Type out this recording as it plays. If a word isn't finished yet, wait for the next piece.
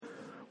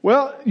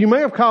Well, you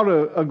may have caught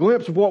a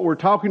glimpse of what we're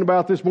talking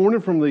about this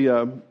morning from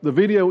the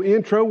video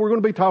intro. We're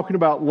going to be talking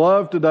about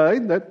love today.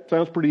 That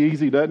sounds pretty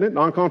easy, doesn't it?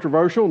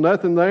 Non-controversial,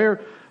 nothing there.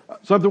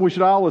 Something we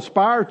should all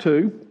aspire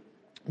to.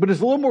 But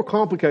it's a little more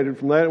complicated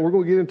from that, and we're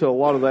going to get into a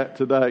lot of that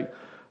today.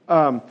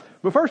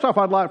 But first off,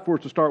 I'd like for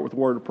us to start with a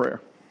word of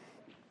prayer.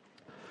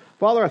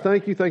 Father, I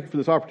thank you. Thank you for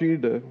this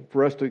opportunity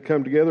for us to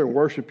come together and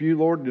worship you,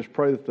 Lord. Just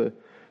pray that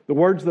the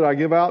words that I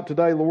give out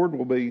today, Lord,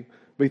 will be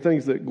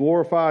things that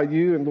glorify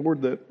you, and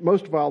Lord, that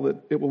most of all, that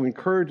it will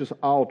encourage us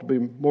all to be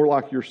more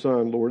like your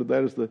Son, Lord.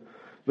 That is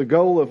the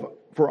goal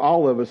for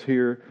all of us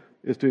here,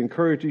 is to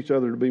encourage each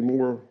other to be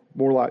more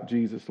like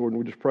Jesus, Lord.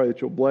 And we just pray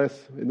that you'll bless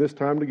in this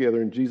time together.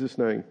 In Jesus'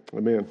 name,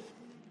 amen.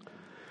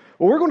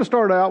 Well, we're going to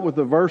start out with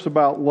the verse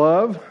about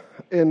love,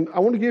 and I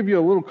want to give you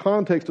a little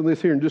context on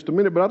this here in just a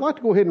minute, but I'd like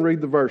to go ahead and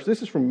read the verse.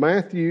 This is from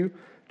Matthew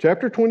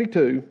chapter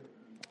 22.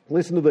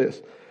 Listen to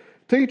this.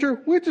 Teacher,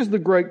 which is the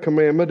great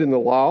commandment in the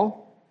law?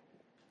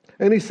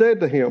 And he said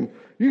to him,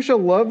 you shall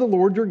love the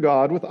Lord your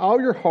God with all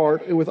your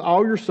heart and with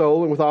all your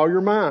soul and with all your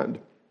mind.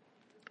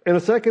 And a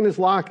second is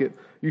like it.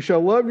 You shall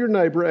love your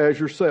neighbor as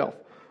yourself.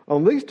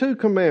 On these two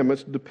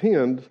commandments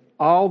depend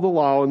all the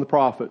law and the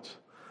prophets.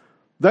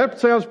 That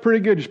sounds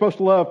pretty good. You're supposed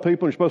to love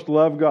people and you're supposed to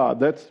love God.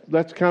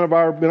 That's kind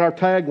of been our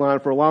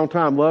tagline for a long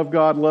time. Love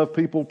God, love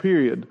people,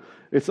 period.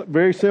 It's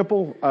very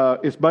simple.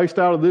 It's based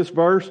out of this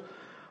verse.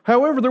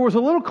 However, there was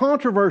a little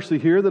controversy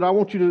here that I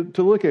want you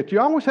to look at. You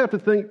always have to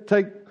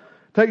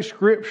take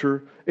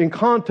Scripture in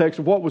context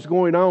of what was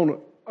going on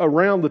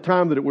around the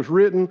time that it was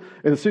written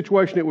and the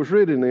situation it was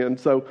written in.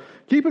 So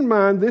keep in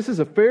mind, this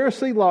is a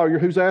Pharisee lawyer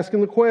who's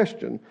asking the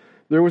question.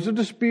 There was a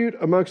dispute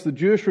amongst the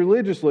Jewish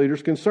religious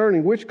leaders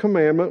concerning which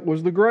commandment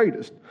was the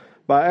greatest.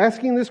 By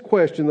asking this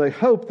question, they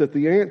hoped that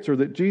the answer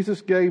that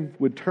Jesus gave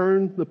would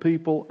turn the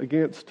people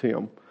against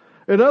him.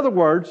 In other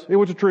words, it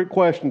was a trick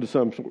question to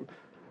some sort.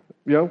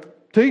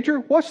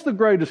 Teacher, what's the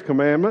greatest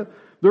commandment?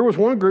 There was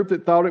one group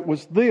that thought it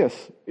was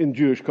this in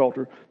Jewish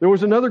culture. There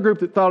was another group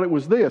that thought it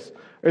was this.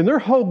 And their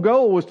whole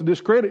goal was to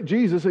discredit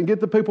Jesus and get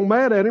the people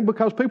mad at him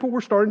because people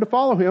were starting to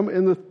follow him.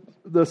 And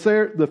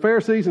the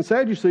Pharisees and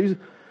Sadducees,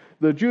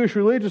 the Jewish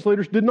religious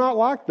leaders, did not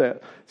like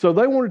that. So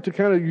they wanted to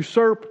kind of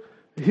usurp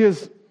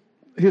his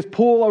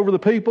pull over the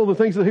people, the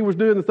things that he was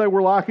doing that they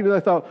were liking. And they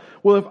thought,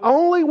 well, if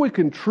only we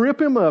can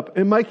trip him up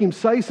and make him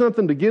say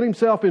something to get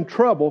himself in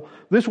trouble,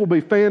 this will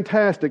be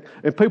fantastic.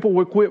 And people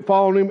will quit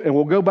following him and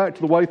we'll go back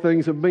to the way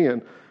things have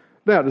been.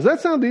 Now, does that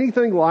sound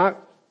anything like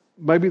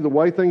maybe the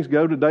way things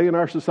go today in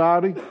our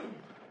society?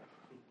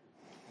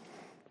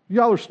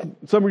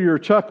 Some of you are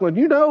chuckling.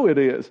 You know it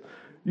is.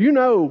 You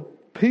know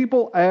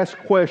people ask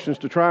questions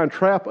to try and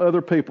trap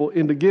other people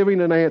into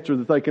giving an answer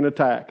that they can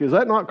attack. Is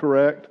that not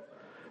correct?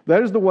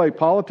 That is the way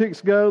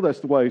politics go. That's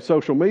the way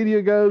social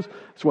media goes.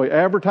 That's the way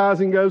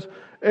advertising goes.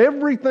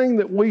 Everything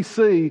that we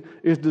see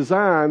is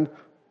designed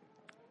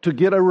to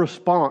get a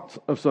response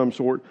of some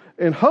sort.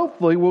 And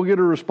hopefully we'll get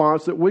a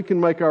response that we can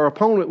make our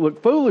opponent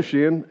look foolish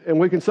in, and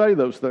we can say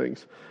those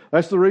things.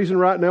 That's the reason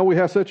right now we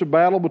have such a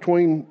battle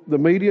between the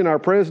media and our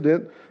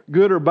president,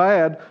 good or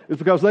bad, is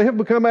because they have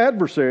become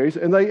adversaries,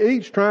 and they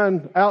each try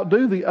and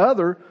outdo the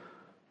other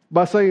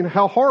by saying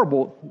how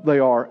horrible they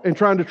are and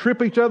trying to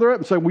trip each other up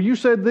and say, well, you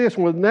said this,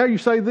 well, now you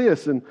say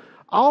this. And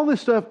all this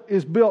stuff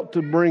is built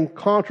to bring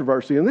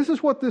controversy. And this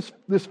is what this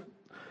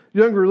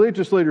young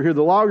religious leader here,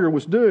 the lawyer,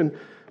 was doing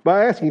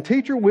by asking,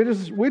 teacher,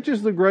 which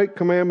is the great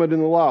commandment in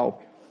the law?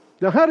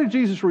 Now, how did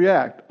Jesus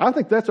react? I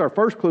think that's our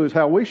first clue, is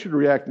how we should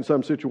react in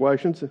some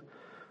situations. He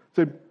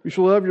said, you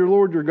shall love your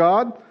Lord your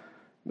God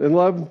and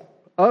love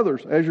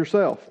others as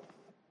yourself.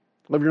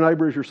 Love your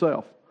neighbor as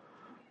yourself.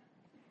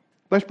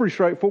 That's pretty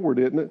straightforward,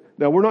 isn't it?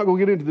 Now, we're not going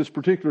to get into this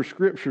particular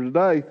scripture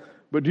today,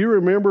 but do you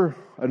remember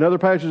another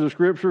passage of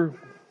scripture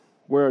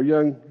where a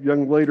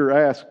young leader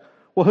asked,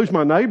 well, who's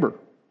my neighbor?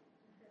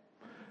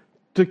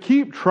 To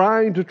keep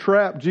trying to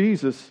trap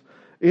Jesus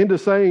into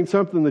saying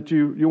something that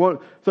you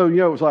want. So,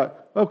 it's like,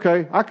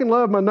 okay, I can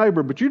love my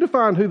neighbor, but you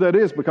define who that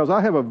is, because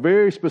I have a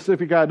very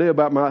specific idea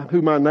about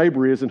who my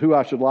neighbor is and who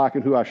I should like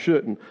and who I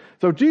shouldn't.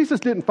 So Jesus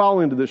didn't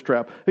fall into this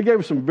trap. He gave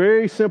us some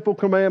very simple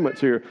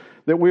commandments here,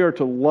 that we are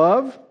to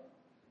love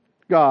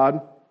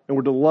God, and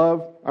we're to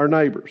love our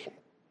neighbors.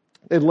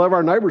 And love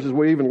our neighbors as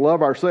we even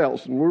love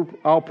ourselves. And we're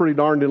all pretty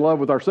darned in love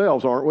with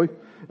ourselves, aren't we?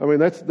 I mean,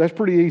 that's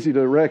pretty easy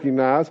to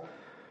recognize.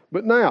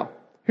 But now,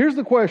 here's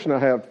the question I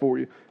have for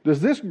you. Does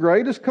this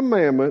greatest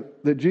commandment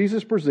that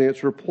Jesus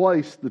presents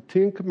replace the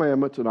 10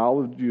 commandments in all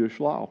of the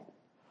Jewish law?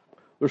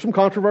 There's some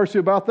controversy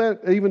about that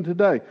even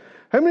today.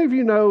 How many of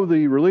you know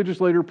the religious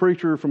leader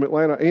preacher from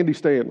Atlanta, Andy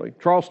Stanley,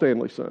 Charles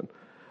Stanley's son?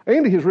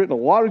 Andy has written a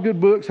lot of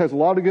good books, has a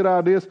lot of good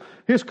ideas.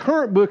 His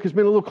current book has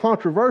been a little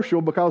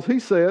controversial because he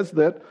says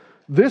that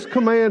this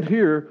command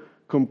here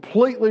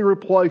completely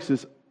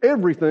replaces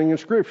everything in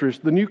Scripture. It's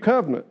the new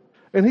covenant.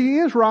 And he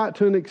is right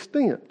to an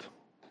extent.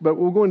 But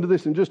we'll go into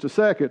this in just a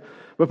second.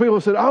 But people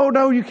have said, oh,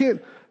 no, you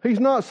can't. He's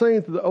not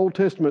saying that the Old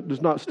Testament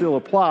does not still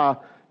apply.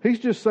 He's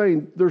just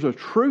saying there's a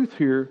truth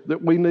here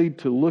that we need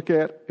to look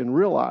at and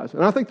realize.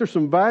 And I think there's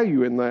some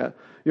value in that.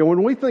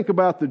 When we think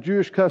about the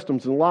Jewish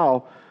customs and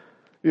law,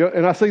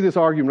 and I see this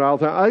argument all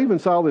the time. I even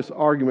saw this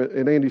argument,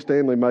 and Andy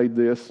Stanley made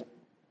this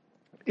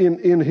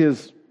in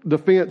his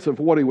defense of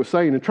what he was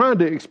saying and trying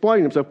to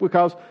explain himself,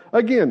 because,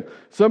 again,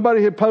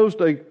 somebody had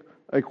posed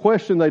a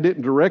question they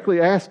didn't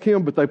directly ask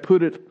him, but they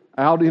put it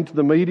out into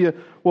the media.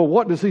 Well,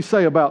 what does he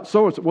say about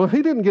so-and-so? Well,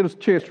 he didn't get a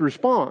chance to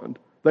respond.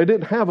 They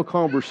didn't have a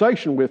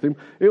conversation with him.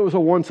 It was a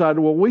one-sided,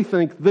 well, we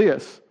think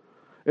this.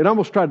 And I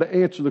almost tried to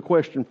answer the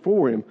question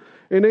for him.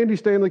 And Andy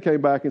Stanley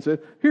came back and said,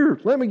 here,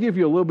 let me give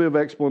you a little bit of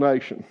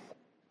explanation.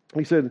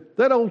 He said,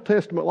 that Old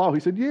Testament law, he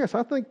said, yes,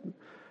 I think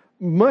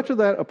much of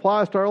that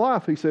applies to our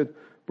life. He said,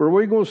 but are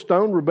we going to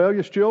stone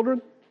rebellious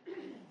children?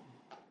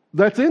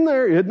 That's in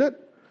there, isn't it?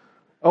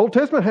 Old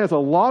Testament has a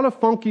lot of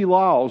funky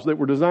laws that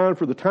were designed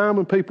for the time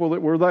and people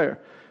that were there.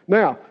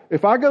 Now,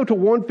 if I go to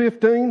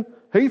 115,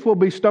 Heath will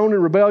be stoning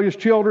rebellious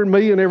children,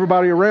 me and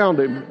everybody around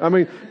him. I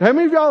mean, how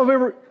many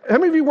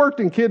of you worked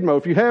in Kidmo?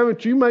 If you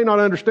haven't, you may not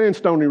understand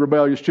stoning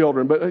rebellious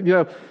children, but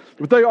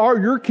but they are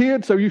your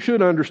kids, so you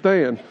should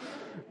understand.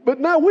 But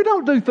no, we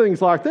don't do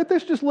things like that.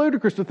 That's just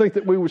ludicrous to think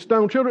that we would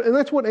stone children. And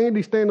that's what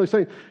Andy Stanley's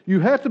saying. You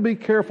have to be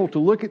careful to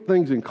look at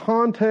things in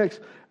context,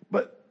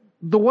 but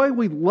the way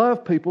we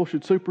love people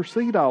should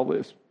supersede all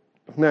this.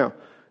 Now,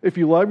 if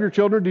you love your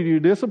children, do you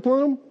discipline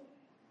them?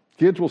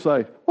 Kids will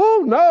say,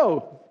 oh,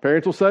 no.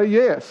 Parents will say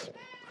yes.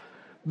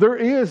 There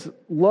is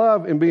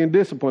love in being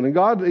disciplined, and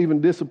God even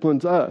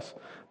disciplines us.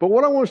 But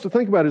what I want us to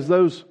think about is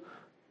those,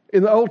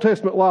 in the Old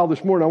Testament law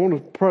this morning, I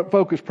want to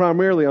focus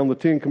primarily on the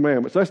Ten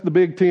Commandments. That's the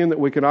big 10 that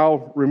we can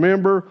all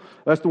remember.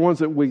 That's the ones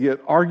that we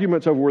get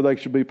arguments over where they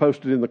should be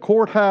posted in the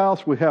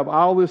courthouse. We have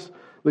all these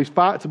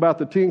fights about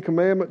the 10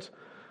 Commandments.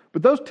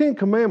 But those 10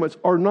 Commandments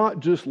are not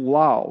just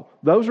law.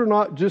 Those are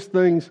not just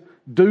things,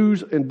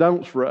 do's and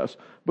don'ts for us,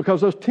 because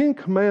those 10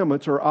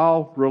 Commandments are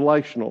all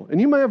relational. And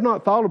you may have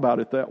not thought about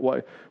it that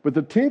way, but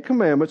the 10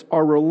 Commandments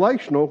are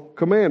relational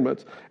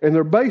commandments, and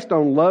they're based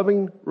on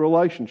loving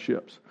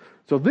relationships.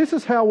 So this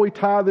is how we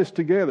tie this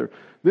together.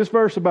 This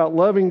verse about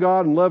loving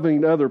God and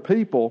loving other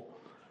people,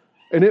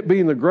 and it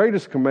being the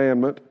greatest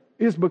commandment,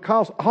 is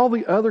because all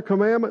the other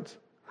commandments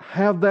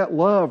have that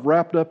love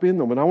wrapped up in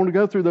them. And I want to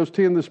go through those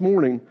 10 this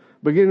morning,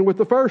 beginning with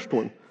the first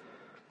one.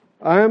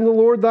 I am the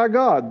Lord thy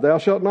God. Thou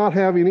shalt not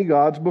have any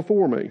gods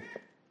before me.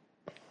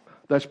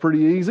 That's pretty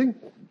easy.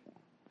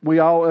 We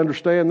all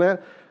understand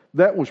that.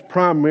 That was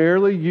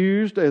primarily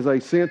used as a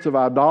sense of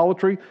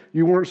idolatry.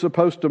 You weren't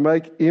supposed to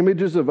make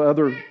images of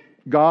other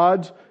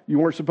gods. You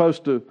weren't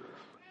supposed to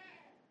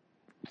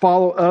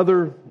follow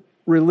other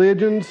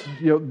religions,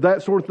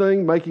 that sort of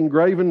thing, making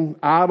graven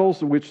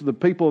idols, which the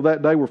people of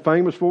that day were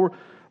famous for.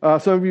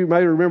 Some of you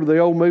may remember the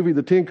old movie,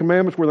 The Ten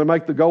Commandments, where they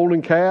make the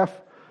golden calf.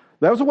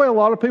 That was the way a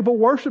lot of people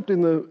worshipped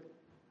in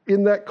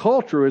that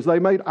culture, as they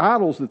made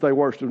idols that they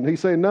worshipped. And he's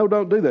saying, no,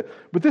 don't do that.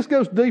 But this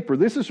goes deeper.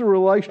 This is a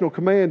relational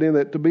command in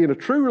that to be in a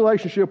true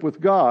relationship with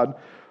God,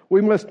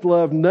 we must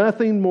love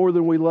nothing more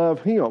than we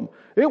love Him.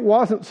 It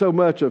wasn't so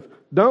much of,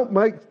 don't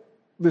make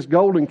this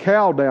golden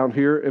cow down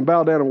here and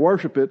bow down and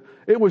worship it.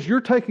 It was,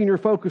 you're taking your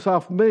focus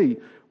off me.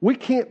 We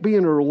can't be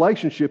in a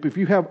relationship if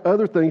you have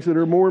other things that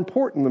are more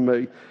important than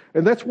me.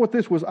 And that's what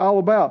this was all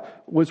about,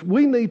 was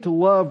we need to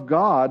love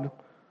God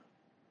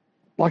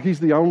like He's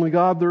the only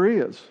God there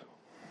is.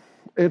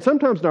 And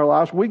sometimes in our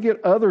lives, we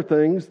get other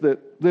things that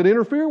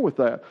interfere with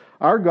that.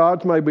 Our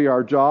gods may be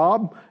our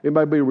job. It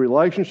may be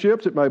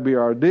relationships. It may be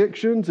our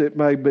addictions. It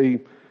may be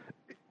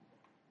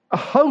a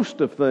host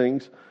of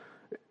things.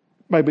 It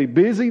may be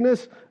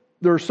busyness.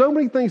 There are so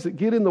many things that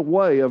get in the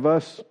way of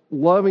us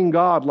loving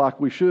God like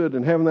we should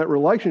and having that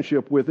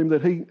relationship with Him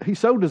that He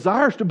so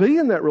desires to be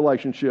in that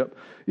relationship.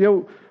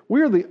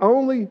 We are the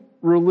only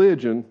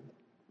religion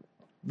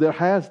that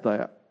has that.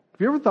 Have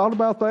you ever thought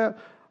about that?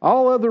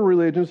 All other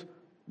religions,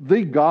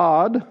 the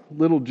God,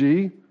 little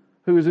g,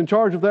 who is in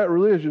charge of that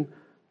religion,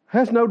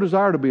 has no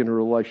desire to be in a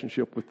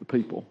relationship with the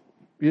people.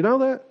 You know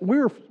that?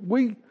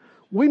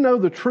 We know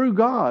the true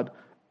God,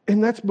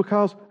 and that's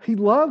because He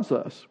loves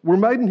us. We're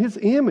made in His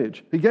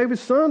image. He gave His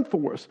Son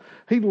for us.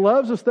 He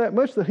loves us that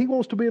much that He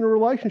wants to be in a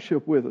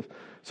relationship with us.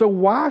 So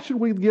why should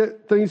we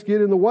get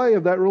in the way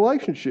of that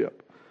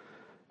relationship?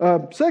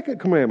 Second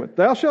commandment,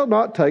 thou shalt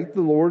not take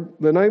the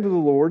name of the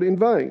Lord in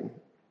vain.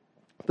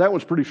 That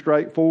one's pretty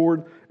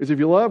straightforward. Is if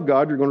you love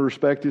God, you're going to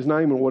respect His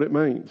name and what it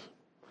means.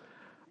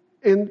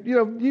 And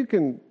you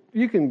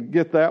can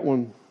get that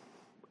one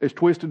as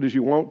twisted as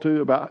you want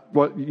to about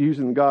what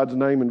using God's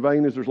name in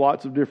vain is. There's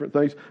lots of different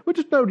things. But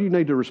just know you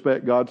need to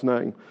respect God's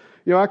name.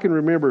 I can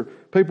remember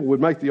people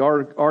would make the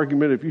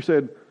argument if you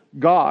said,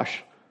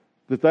 gosh,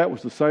 that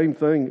was the same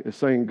thing as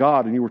saying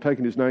God and you were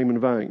taking His name in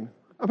vain.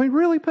 I mean,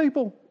 really,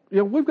 people?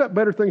 We've got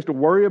better things to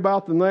worry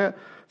about than that.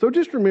 So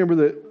just remember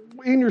that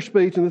in your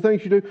speech and the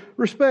things you do,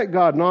 respect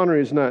God and honor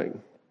His name.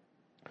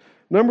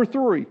 Number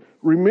 3,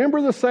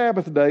 remember the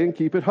Sabbath day and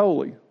keep it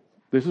holy.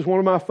 This is one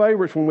of my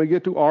favorites when we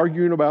get to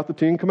arguing about the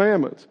 10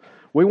 Commandments.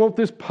 We want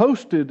this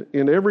posted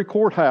in every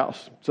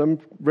courthouse. Some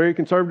very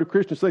conservative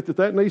Christians think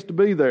that needs to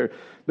be there.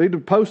 They need to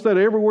post that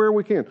everywhere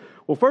we can.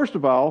 Well, first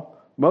of all,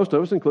 most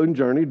of us, including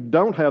Journey,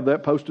 don't have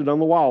that posted on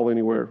the wall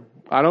anywhere.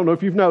 I don't know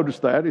if you've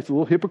noticed that. It's a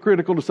little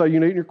hypocritical to say you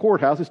need it in your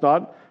courthouse. It's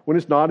not when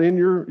it's not in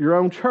your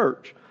own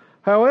church.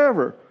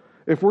 However,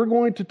 if we're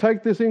going to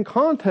take this in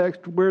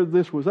context where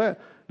this was at,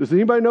 does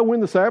anybody know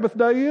when the Sabbath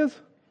day is?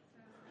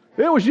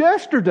 It was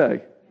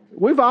yesterday.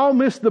 We've all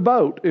missed the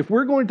boat. If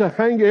we're going to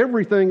hang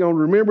everything on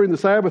remembering the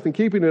Sabbath and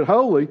keeping it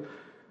holy,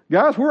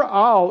 guys, we're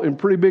all in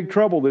pretty big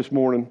trouble this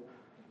morning.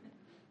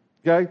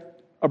 Okay?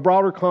 A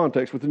broader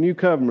context with the new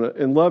covenant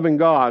and loving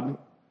God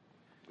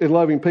and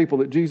loving people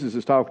that Jesus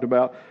is talking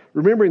about.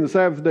 Remembering the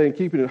Sabbath day and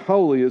keeping it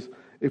holy is,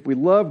 if we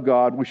love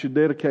God, we should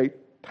dedicate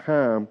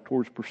time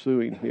towards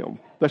pursuing Him.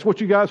 That's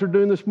what you guys are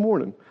doing this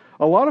morning.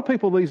 A lot of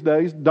people these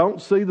days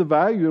don't see the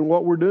value in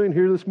what we're doing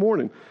here this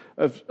morning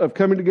of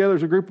coming together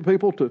as a group of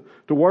people to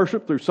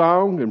worship through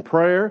song and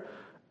prayer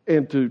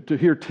and to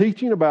hear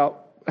teaching about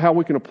how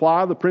we can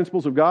apply the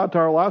principles of God to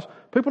our lives.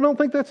 People don't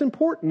think that's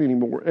important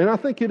anymore, and I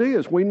think it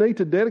is. We need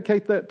to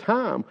dedicate that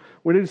time.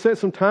 We need to set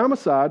some time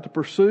aside to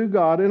pursue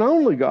God and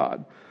only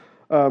God.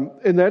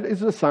 And that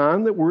is a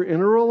sign that we're in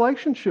a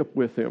relationship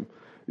with Him.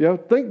 You know,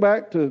 think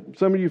back to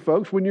some of you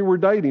folks when you were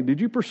dating.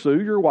 Did you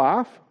pursue your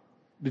wife?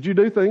 Did you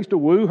do things to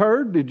woo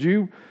her? Did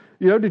you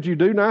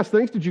do nice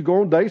things? Did you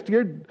go on dates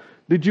together?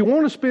 Did you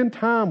want to spend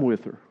time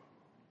with her?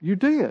 You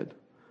did.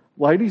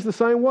 Ladies, the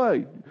same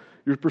way.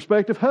 Your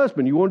prospective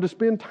husband, you wanted to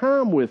spend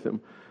time with him.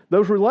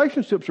 Those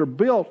relationships are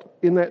built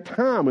in that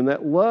time, in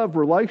that love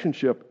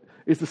relationship.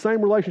 It's the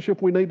same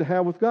relationship we need to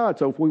have with God.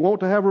 So if we want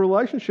to have a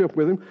relationship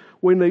with Him,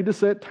 we need to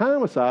set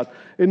time aside,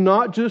 and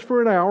not just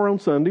for an hour on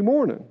Sunday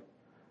morning.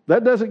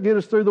 That doesn't get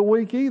us through the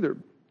week either.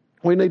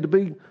 We need to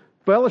be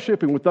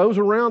fellowshipping with those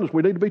around us.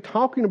 We need to be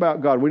talking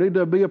about God. We need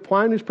to be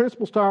applying His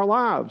principles to our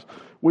lives.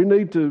 We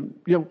need to,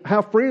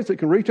 have friends that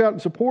can reach out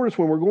and support us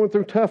when we're going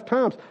through tough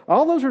times.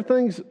 All those are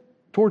things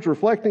towards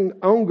reflecting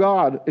on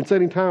God and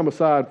setting time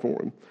aside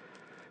for Him.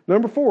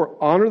 Number 4,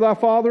 honor thy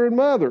father and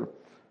mother.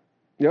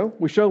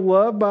 We show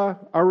love by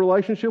our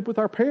relationship with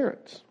our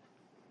parents.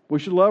 We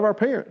should love our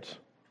parents.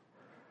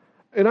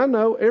 And I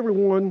know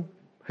everyone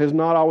has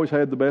not always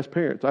had the best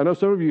parents. I know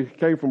some of you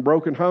came from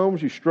broken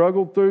homes. You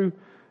struggled through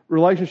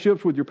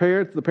relationships with your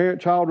parents, the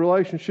parent-child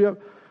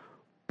relationship.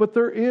 But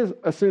there is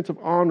a sense of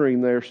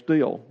honoring there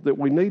still that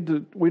we need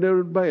to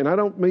obey. And I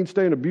don't mean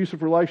stay in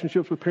abusive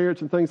relationships with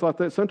parents and things like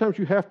that. Sometimes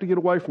you have to get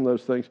away from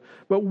those things.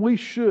 But we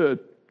should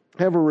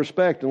have a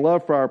respect and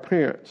love for our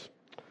parents.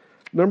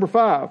 Number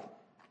 5,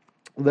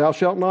 thou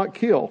shalt not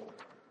kill.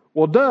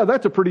 Well,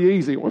 that's a pretty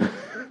easy one.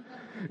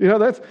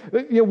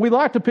 We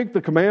like to pick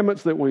the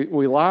commandments that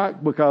we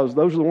like because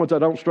those are the ones I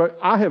don't struggle.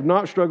 I have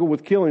not struggled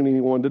with killing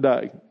anyone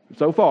today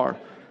so far.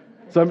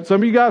 Some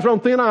of you guys are on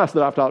thin ice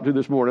that I've talked to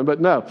this morning,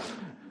 but no.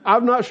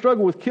 I've not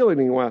struggled with killing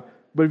anyone.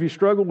 But have you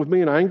struggled with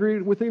being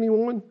angry with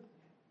anyone?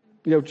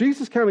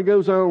 Jesus kind of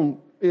goes on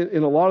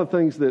in a lot of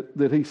things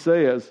that He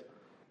says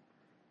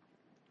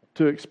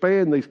to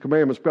expand these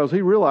commandments because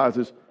He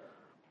realizes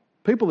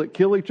people that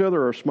kill each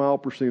other are a small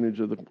percentage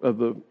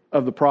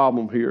of the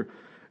problem here.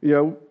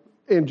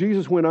 And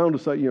Jesus went on to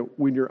say,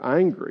 when you're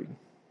angry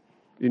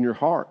in your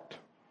heart,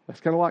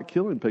 that's kind of like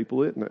killing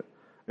people, isn't it?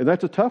 And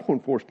that's a tough one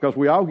for us because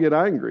we all get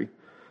angry.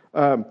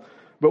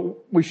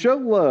 But we show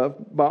love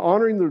by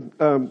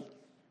honoring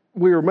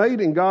we are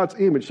made in God's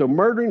image. So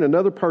murdering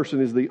another person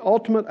is the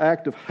ultimate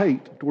act of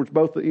hate towards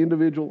both the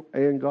individual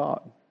and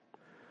God.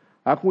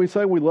 How can we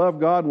say we love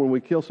God when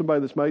we kill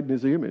somebody that's made in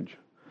His image?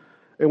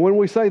 And when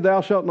we say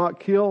thou shalt not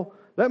kill,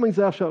 that means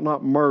thou shalt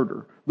not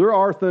murder. There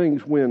are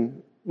things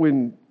when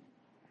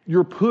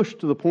you're pushed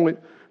to the point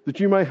that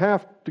you may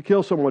have to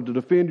kill someone to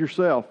defend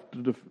yourself.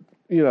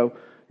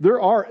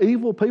 There are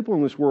evil people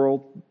in this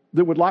world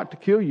that would like to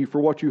kill you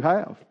for what you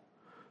have.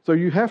 So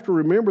you have to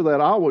remember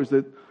that always,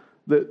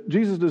 that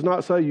Jesus does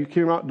not say you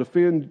cannot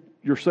defend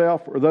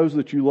yourself or those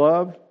that you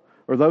love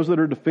or those that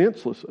are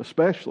defenseless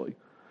especially.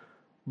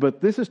 But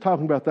this is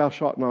talking about thou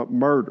shalt not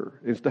murder.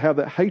 It's to have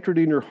that hatred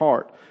in your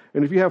heart.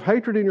 And if you have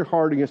hatred in your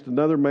heart against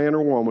another man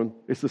or woman,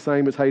 it's the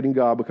same as hating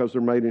God because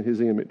they're made in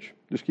His image.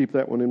 Just keep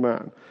that one in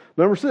mind.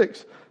 Number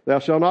 6, thou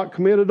shalt not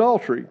commit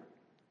adultery.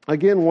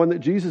 Again, one that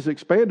Jesus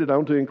expanded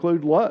on to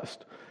include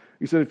lust.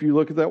 He said, if you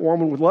look at that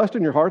woman with lust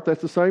in your heart,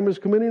 that's the same as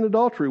committing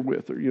adultery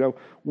with her.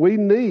 We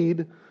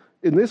need,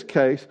 in this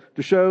case,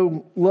 to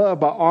show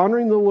love by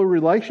honoring the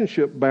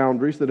relationship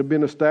boundaries that have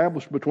been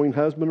established between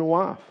husband and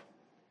wife.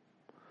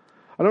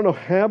 I don't know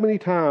how many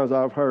times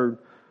I've heard,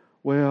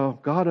 well,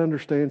 God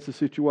understands the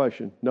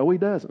situation. No, He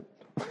doesn't.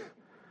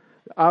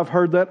 I've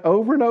heard that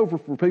over and over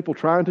from people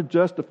trying to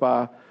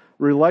justify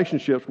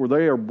relationships where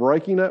they are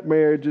breaking up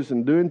marriages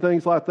and doing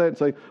things like that and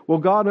say, well,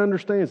 God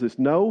understands this.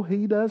 No,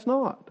 He does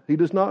not. He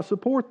does not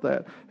support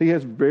that. He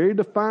has very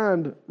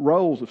defined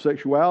roles of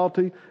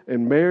sexuality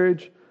and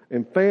marriage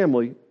and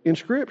family in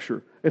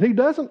Scripture. And He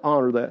doesn't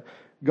honor that.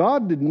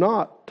 God did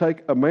not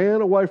take a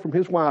man away from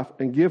his wife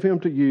and give him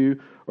to you,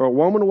 or a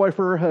woman away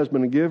from her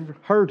husband and give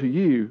her to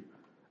you,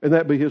 and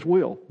that be His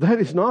will.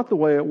 That is not the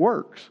way it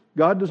works.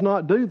 God does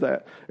not do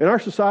that. And our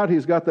society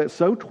has got that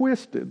so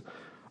twisted.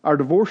 Our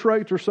divorce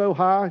rates are so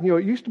high.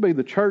 It used to be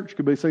the church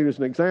could be seen as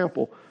an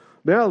example.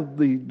 Now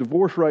the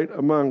divorce rate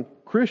among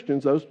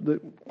Christians, those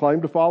that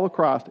claim to follow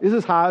Christ, is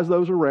as high as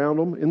those around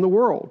them in the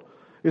world.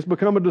 It's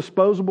become a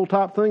disposable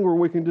type thing where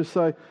we can just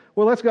say,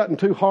 well, that's gotten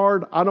too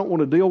hard. I don't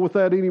want to deal with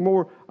that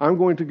anymore. I'm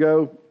going to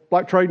go,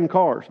 like trading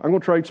cars. I'm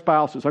going to trade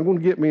spouses. I'm going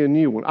to get me a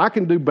new one. I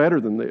can do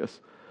better than this.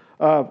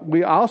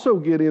 We also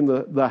get in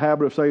the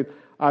habit of saying,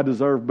 I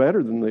deserve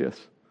better than this.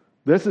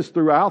 This is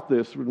throughout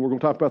this. We're going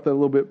to talk about that a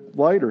little bit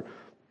later.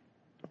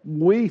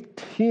 We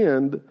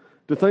tend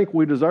to think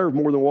we deserve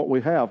more than what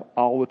we have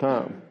all the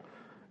time.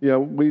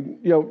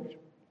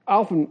 I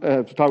often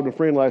was talking to a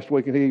friend last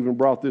week, and he even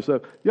brought this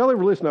up. Y'all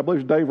ever listen? I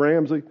believe it's Dave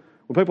Ramsey.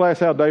 When people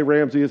ask how Dave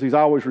Ramsey is, he's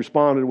always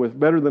responded with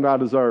 "better than I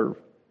deserve,"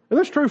 and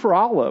that's true for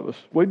all of us.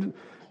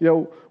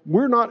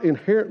 We're not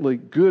inherently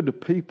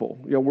good people.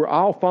 We're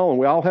all fallen.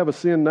 We all have a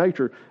sin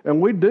nature,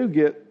 and we do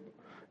get,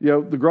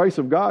 the grace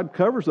of God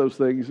covers those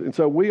things, and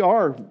so we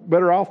are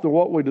better off than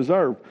what we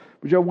deserve.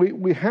 But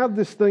we have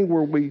this thing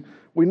where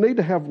we need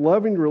to have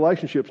loving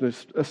relationships, and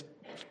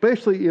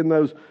especially in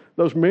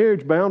those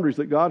marriage boundaries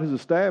that God has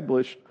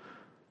established.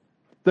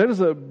 That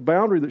is a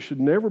boundary that should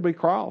never be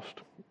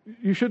crossed.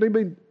 You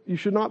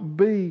should not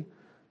be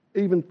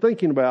even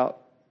thinking about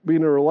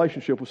being in a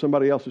relationship with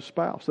somebody else's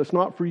spouse. That's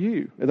not for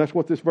you. And that's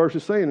what this verse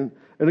is saying.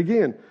 And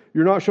again,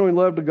 you're not showing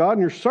love to God,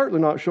 and you're certainly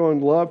not showing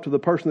love to the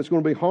person that's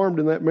going to be harmed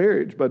in that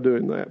marriage by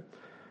doing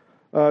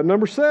that.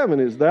 Number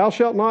 7 is, thou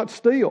shalt not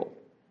steal.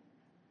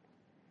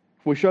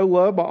 We show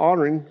love by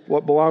honoring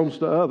what belongs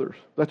to others.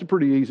 That's a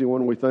pretty easy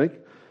one, we think.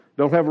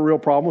 Don't have a real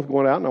problem with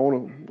going out and I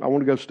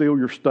want to go steal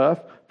your stuff.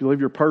 If you leave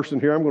your purse in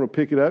here, I'm going to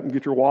pick it up and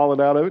get your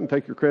wallet out of it and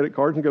take your credit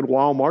cards and go to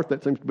Walmart.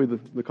 That seems to be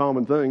the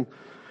common thing.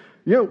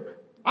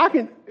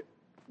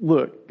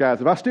 Look,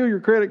 guys, if I steal your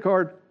credit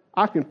card,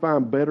 I can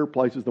find better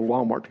places than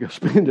Walmart to go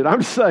spend it.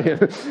 I'm just saying.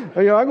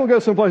 I'm going to go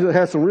someplace that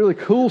has some really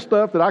cool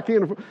stuff that I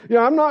can't afford.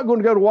 I'm not going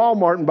to go to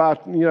Walmart and buy,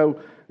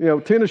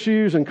 tennis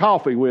shoes and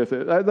coffee with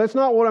it. That's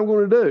not what I'm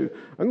going to do.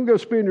 I'm going to go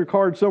spend your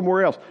card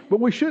somewhere else. But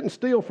we shouldn't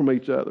steal from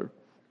each other.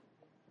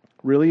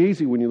 Really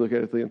easy when you look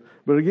at it then.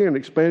 But again,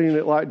 expanding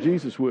it like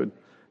Jesus would.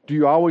 Do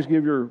you always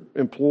give your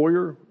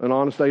employer an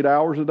honest 8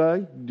 hours a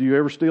day? Do you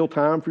ever steal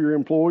time for your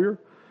employer?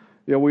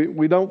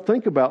 We don't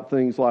think about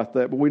things like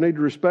that, but we need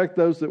to respect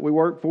those that we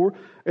work for,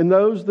 and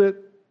those that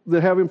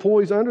have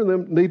employees under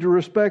them need to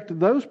respect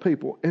those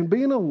people and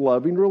be in a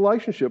loving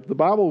relationship. The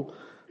Bible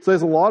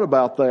says a lot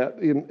about that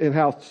in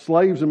how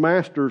slaves and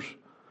masters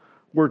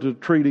were to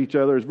treat each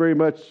other. It's very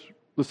much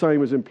the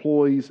same as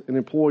employees and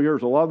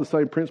employers. A lot of the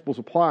same principles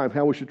apply in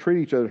how we should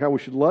treat each other, how we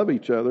should love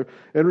each other,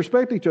 and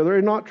respect each other,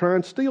 and not try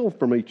and steal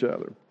from each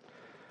other.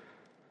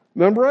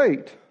 Number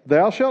 8,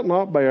 thou shalt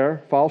not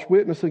bear false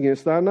witness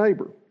against thy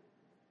neighbor.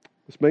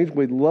 This means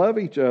we love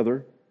each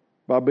other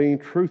by being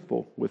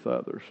truthful with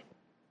others.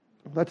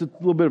 That's a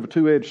little bit of a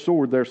two-edged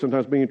sword there,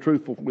 sometimes being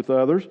truthful with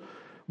others.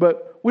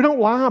 But we don't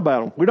lie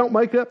about them. We don't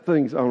make up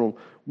things on them.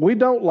 We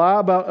don't lie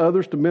about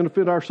others to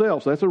benefit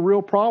ourselves. That's a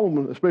real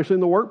problem, especially in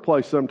the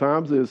workplace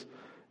sometimes, is,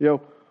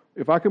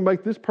 if I can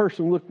make this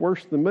person look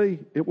worse than me,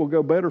 it will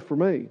go better for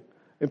me.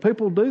 And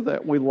people do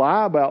that. We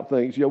lie about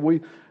things.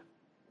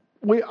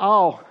 We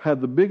all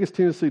have the biggest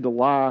tendency to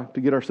lie to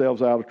get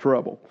ourselves out of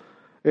trouble.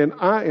 And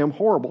I am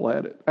horrible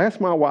at it. Ask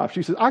my wife.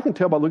 She says, I can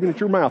tell by looking at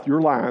your mouth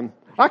you're lying.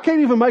 I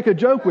can't even make a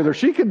joke with her.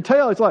 She can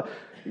tell. It's like,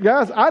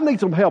 guys, I need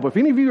some help. If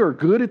any of you are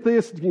good at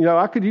this,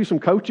 I could use some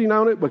coaching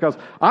on it, because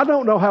I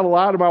don't know how to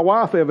lie to my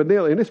wife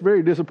evidently. And it's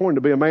very disappointing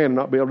to be a man and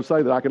not be able to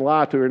say that I can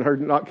lie to her and her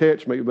not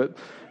catch me. But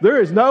there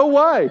is no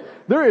way.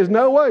 There is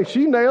no way.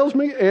 She nails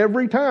me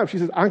every time. She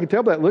says, I can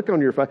tell by that look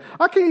on your face.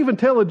 I can't even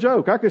tell a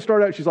joke. I can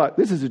start out, she's like,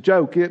 this is a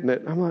joke, isn't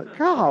it? I'm like,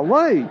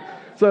 golly.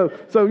 So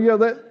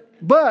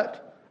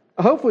but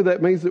hopefully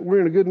that means that we're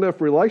in a good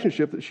enough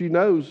relationship that she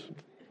knows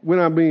when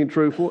I'm being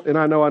truthful, and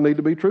I know I need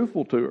to be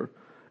truthful to her.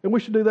 And we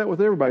should do that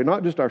with everybody,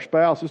 not just our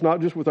spouses,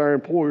 not just with our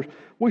employers.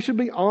 We should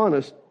be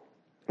honest,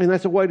 and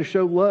that's a way to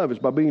show love, is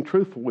by being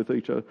truthful with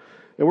each other.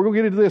 And we're going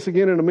to get into this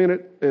again in a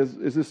minute as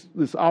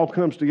this all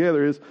comes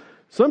together, is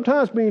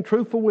sometimes being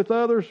truthful with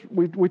others.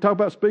 We talk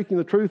about speaking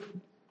the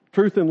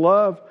truth in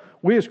love.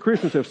 We as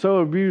Christians have so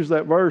abused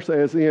that verse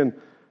as in,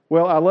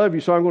 well, I love you,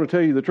 so I'm going to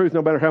tell you the truth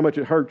no matter how much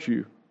it hurts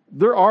you.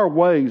 There are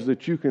ways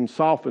that you can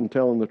soften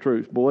telling the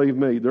truth. Believe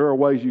me, there are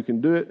ways you can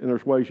do it, and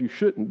there's ways you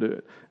shouldn't do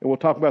it. And we'll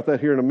talk about that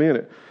here in a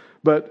minute.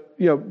 But,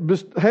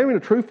 just having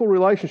a truthful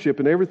relationship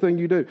in everything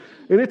you do.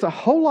 And it's a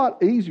whole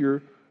lot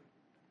easier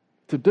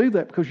to do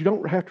that because you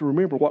don't have to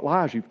remember what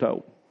lies you've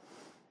told.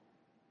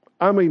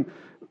 I mean,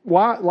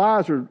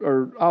 lies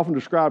are often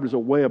described as a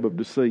web of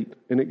deceit,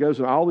 and it goes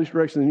in all these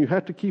directions, and you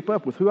have to keep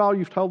up with who all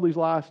you've told these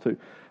lies to.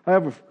 I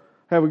have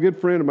a good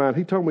friend of mine.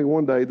 He told me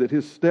one day that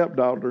his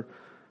stepdaughter,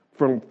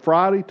 from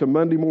Friday to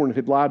Monday morning,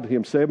 had lied to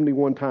him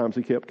 71 times.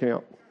 He kept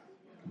count.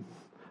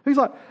 He's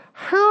like,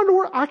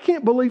 I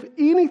can't believe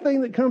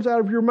anything that comes out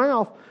of your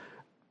mouth,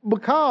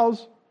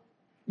 because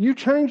you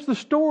change the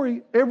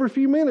story every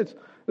few minutes.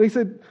 And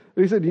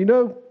he said, you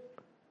know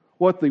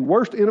what the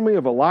worst enemy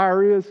of a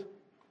liar is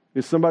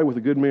somebody with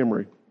a good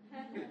memory.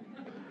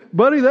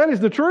 buddy, that is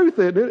the truth,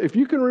 isn't it? If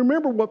you can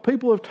remember what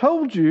people have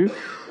told you,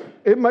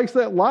 it makes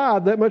that lie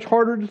that much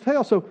harder to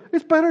tell. So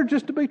it's better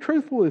just to be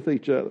truthful with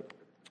each other.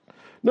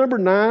 Number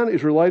 9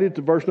 is related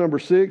to verse number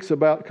 6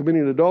 about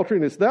committing adultery,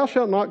 and it's, thou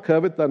shalt not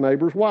covet thy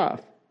neighbor's wife.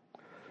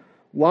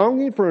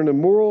 Longing for an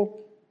immoral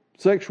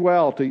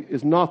sexuality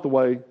is not the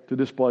way to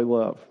display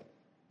love.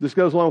 This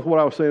goes along with what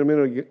I was saying a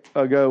minute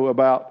ago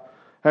about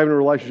having a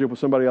relationship with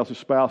somebody else's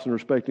spouse and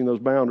respecting those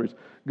boundaries.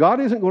 God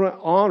isn't going to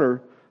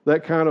honor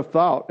that kind of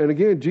thought. And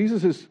again,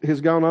 Jesus has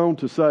gone on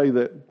to say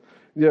that,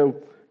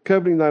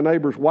 coveting thy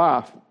neighbor's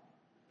wife,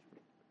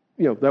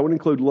 that would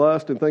include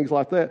lust and things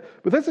like that.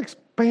 But let's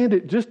expand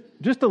it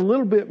just a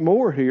little bit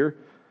more here.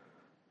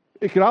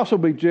 It could also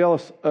be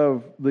jealous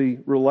of the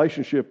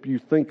relationship you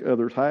think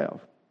others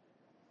have.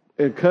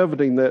 And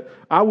coveting that,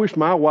 I wish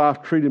my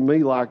wife treated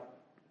me like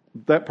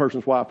that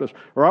person's wife does.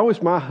 Or I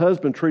wish my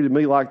husband treated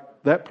me like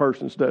that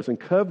person's does. And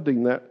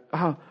coveting that,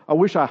 I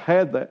wish I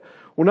had that.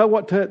 Well, now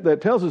what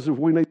that tells us is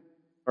we need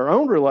our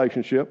own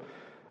relationship.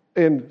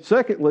 And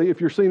secondly,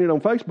 if you're seeing it on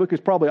Facebook,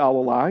 it's probably all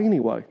a lie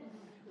anyway.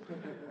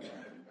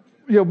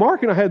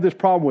 Mark and I had this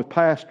problem with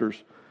pastors.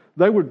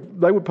 They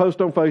would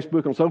post on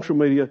Facebook, on social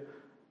media.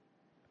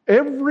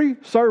 Every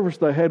service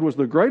they had was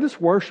the greatest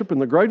worship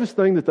and the greatest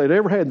thing that they'd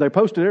ever had. And they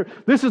posted,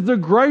 this is the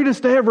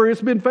greatest ever.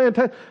 It's been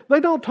fantastic. They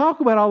don't talk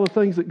about all the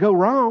things that go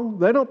wrong.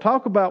 They don't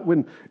talk about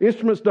when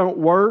instruments don't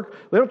work.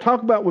 They don't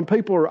talk about when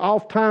people are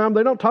off time.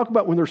 They don't talk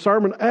about when their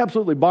sermon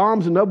absolutely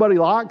bombs and nobody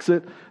likes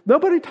it.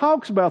 Nobody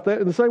talks about that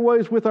in the same way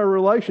as with our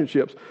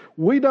relationships.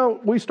 We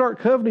start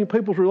coveting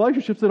people's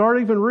relationships that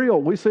aren't even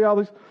real. We see all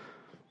these,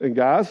 and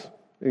guys,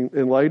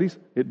 and ladies,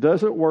 it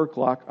doesn't work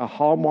like a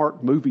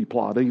Hallmark movie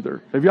plot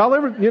either. Have y'all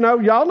ever,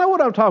 y'all know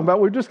what I'm talking about.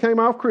 We just came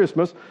off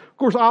Christmas. Of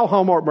course, all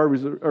Hallmark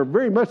movies are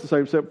very much the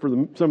same, except for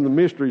some of the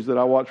mysteries that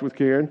I watch with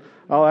Karen.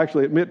 I'll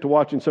actually admit to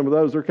watching some of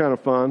those. They're kind of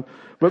fun.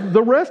 But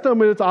the rest of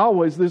them, it's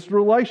always this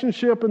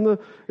relationship, and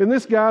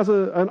this guy's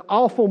an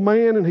awful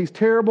man, and he's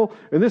terrible.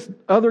 And this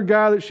other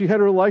guy that she had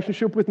a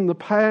relationship with in the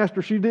past,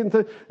 or she didn't,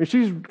 and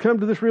she's come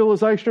to this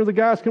realization, or the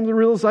guy's come to the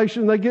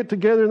realization, and they get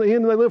together in the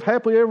end, and they live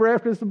happily ever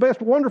after. It's the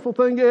best, wonderful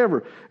thing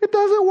ever. It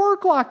doesn't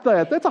work like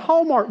that. That's a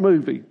Hallmark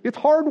movie. It's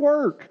hard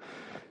work.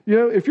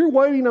 If you're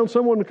waiting on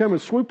someone to come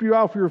and swoop you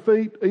off your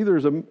feet, either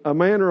as a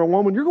man or a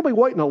woman, you're going to be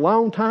waiting a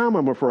long time,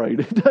 I'm afraid.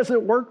 It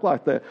doesn't work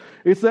like that.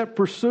 It's that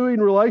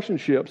pursuing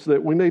relationships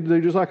that we need to do,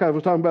 just like I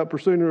was talking about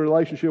pursuing a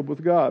relationship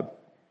with God.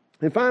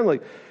 And finally,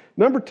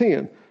 number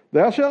 10,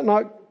 thou shalt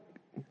not,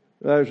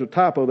 there's a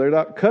typo there,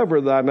 not cover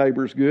thy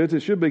neighbor's goods.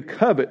 It should be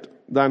covet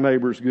thy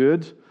neighbor's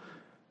goods.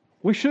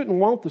 We shouldn't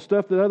want the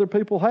stuff that other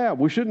people have.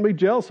 We shouldn't be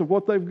jealous of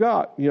what they've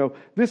got.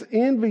 This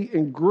envy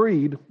and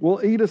greed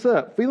will eat us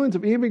up. Feelings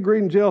of envy,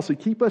 greed, and jealousy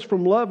keep us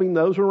from loving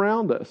those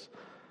around us.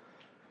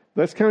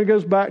 That kind of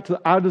goes back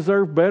to I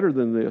deserve better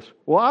than this.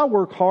 Well, I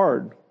work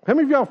hard. How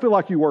many of y'all feel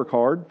like you work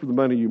hard for the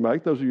money you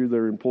make? Those of you that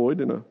are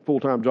employed in a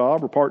full-time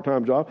job or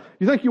part-time job.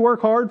 You think you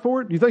work hard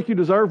for it? You think you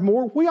deserve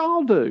more? We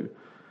all do.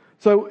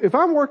 So if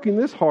I'm working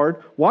this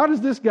hard, why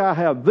does this guy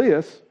have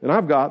this and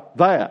I've got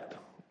that?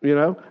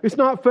 It's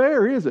not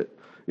fair, is it?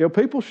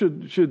 People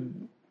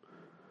should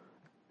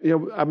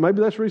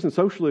maybe that's the reason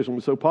socialism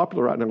is so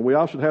popular right now. We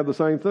all should have the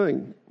same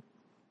thing.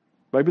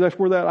 Maybe that's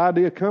where that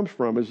idea comes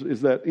from,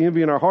 is that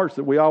envy in our hearts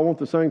that we all want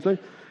the same thing.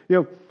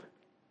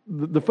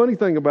 The funny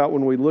thing about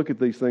when we look at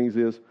these things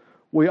is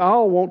we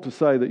all want to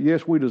say that,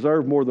 yes, we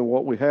deserve more than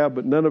what we have,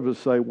 but none of us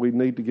say we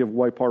need to give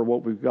away part of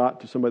what we've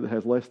got to somebody that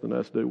has less than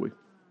us, do we?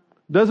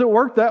 Doesn't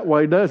work that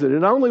way, does it?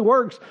 It only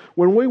works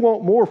when we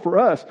want more for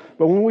us.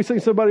 But when we see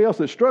somebody else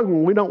that's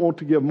struggling, we don't want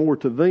to give more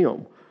to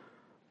them.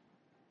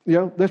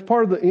 That's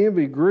part of the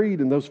envy,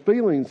 greed, and those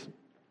feelings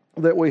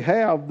that we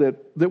have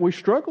that we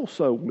struggle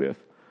so with.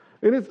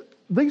 And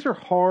these are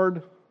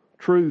hard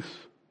truths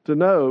to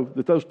know,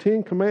 that those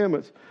 10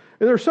 commandments,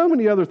 and there are so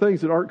many other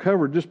things that aren't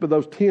covered just by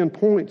those 10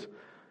 points.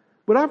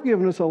 But I've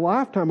given us a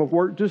lifetime of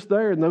work just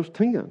there in those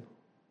 10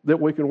 that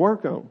we can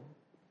work on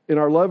in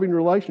our loving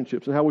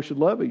relationships and how we should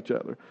love each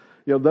other.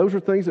 Those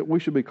are things that we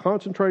should be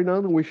concentrating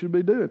on and we should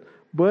be doing.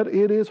 But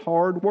it is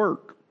hard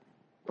work.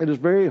 It is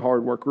very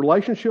hard work.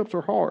 Relationships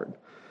are hard.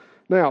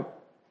 Now,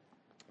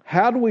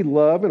 how do we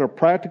love in a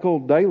practical,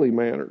 daily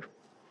manner?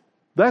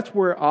 That's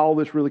where all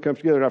this really comes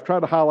together. And I've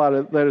tried to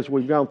highlight that as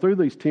we've gone through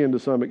these 10 to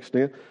some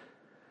extent.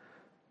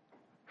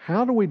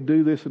 How do we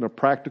do this in a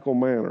practical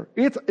manner?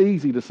 It's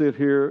easy to sit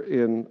here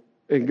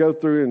and go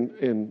through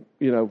and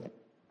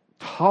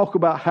talk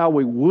about how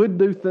we would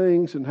do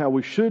things and how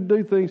we should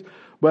do things,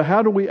 but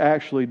how do we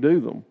actually do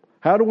them?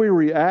 How do we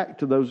react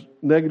to those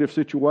negative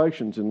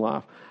situations in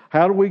life?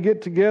 How do we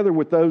get together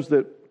with those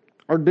that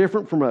are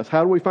different from us?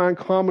 How do we find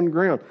common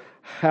ground?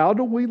 How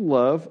do we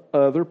love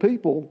other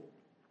people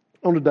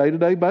on a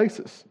day-to-day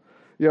basis?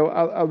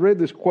 I read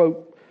this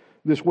quote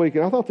this week,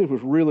 and I thought this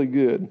was really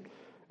good.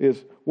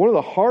 Is one of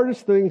the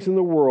hardest things in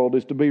the world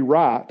is to be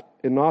right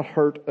and not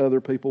hurt other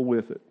people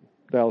with it.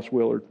 Dallas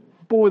Willard.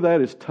 Boy,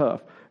 that is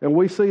tough. And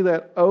we see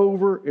that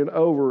over and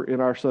over in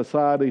our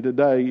society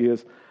today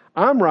is,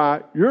 I'm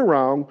right, you're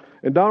wrong,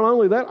 and not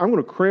only that, I'm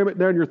going to cram it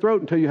down your throat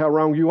and tell you how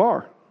wrong you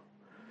are.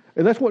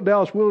 And that's what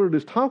Dallas Willard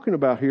is talking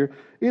about here.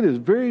 It is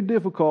very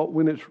difficult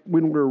when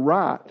we're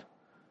right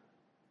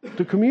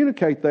to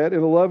communicate that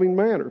in a loving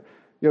manner.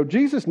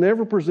 Jesus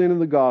never presented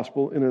the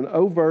gospel in an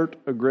overt,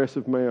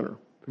 aggressive manner.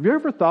 Have you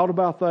ever thought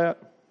about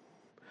that?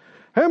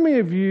 How many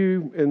of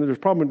you, and there's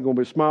probably going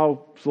to be a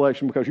small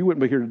selection because you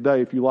wouldn't be here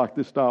today if you like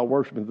this style of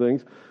worship and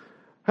things,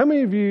 how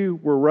many of you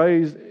were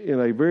raised in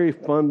a very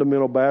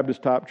fundamental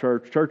Baptist-type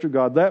church, Church of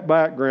God, that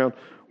background,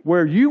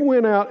 where you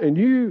went out and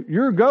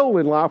your goal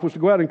in life was to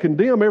go out and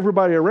condemn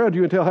everybody around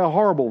you and tell how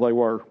horrible they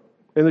were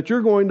and that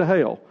you're going to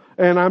hell.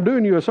 And I'm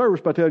doing you a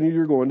service by telling you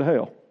you're going to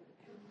hell.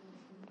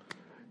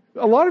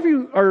 A lot of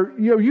you are,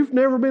 you've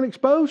never been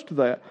exposed to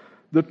that.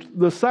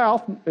 The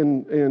South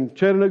in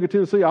Chattanooga,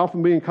 Tennessee,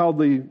 often being called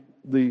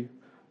the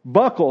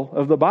buckle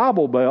of the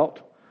Bible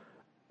Belt,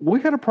 we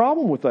had a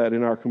problem with that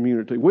in our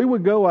community. We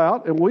would go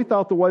out and we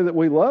thought the way that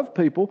we loved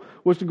people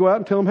was to go out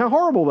and tell them how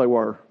horrible they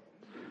were.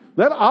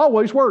 That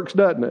always works,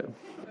 doesn't it?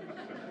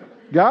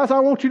 Guys, I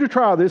want you to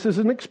try this as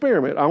an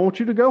experiment. I want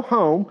you to go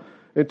home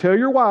and tell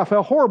your wife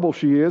how horrible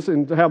she is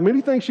and how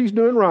many things she's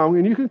doing wrong,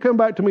 and you can come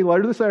back to me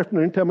later this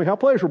afternoon and tell me how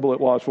pleasurable it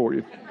was for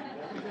you.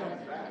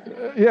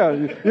 Yeah,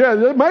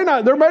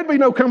 there may be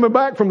no coming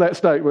back from that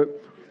statement.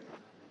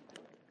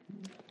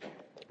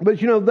 But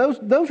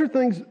those are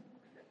things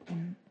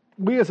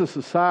we as a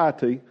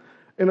society,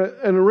 and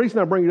the reason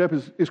I bring it up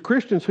is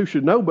Christians who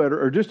should know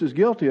better are just as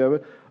guilty of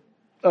it,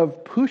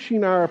 of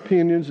pushing our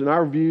opinions and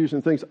our views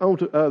and things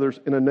onto others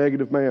in a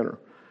negative manner.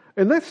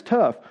 And that's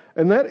tough.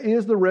 And that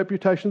is the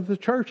reputation that the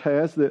church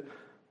has that,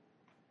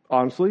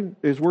 honestly,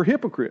 is we're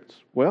hypocrites.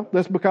 Well,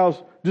 that's because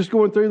just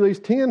going through these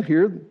 10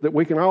 here that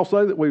we can all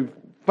say that we've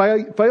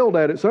failed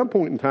at some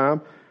point in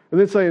time, and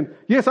then saying,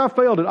 yes, I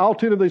failed at all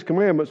 10 of these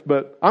commandments,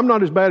 but I'm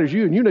not as bad as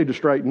you, and you need to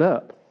straighten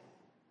up.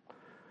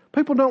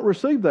 People don't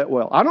receive that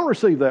well. I don't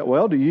receive that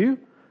well, do you?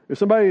 If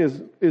somebody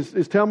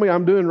is telling me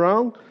I'm doing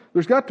wrong,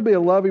 there's got to be a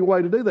loving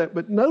way to do that.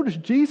 But notice,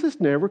 Jesus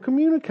never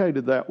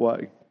communicated that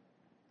way.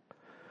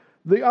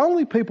 The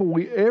only people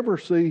we ever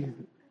see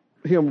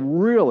him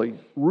really,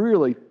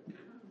 really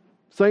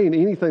saying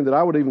anything that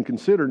I would even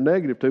consider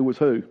negative to was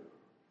who?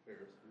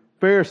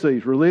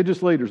 Pharisees,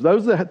 religious leaders,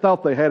 those that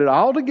thought they had it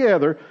all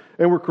together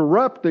and were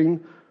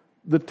corrupting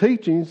the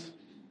teachings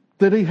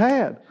that he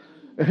had.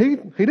 And he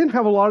didn't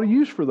have a lot of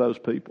use for those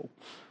people.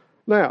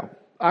 Now,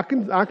 I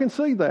can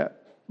see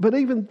that. But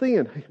even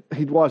then,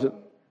 he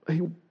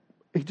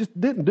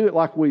just didn't do it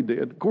like we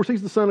did. Of course,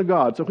 he's the Son of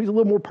God, so he's a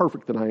little more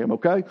perfect than I am,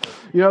 okay?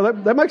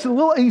 That makes it a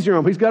little easier on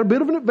him. He's got a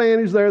bit of an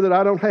advantage there that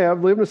I don't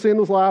have, living a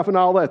sinless life and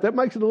all that. That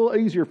makes it a little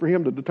easier for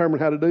him to determine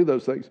how to do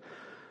those things.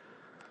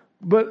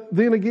 But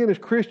then again, as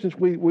Christians,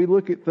 we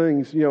look at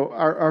things,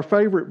 our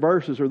favorite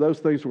verses are those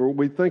things where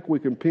we think we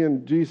can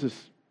pin Jesus,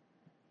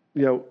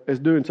 as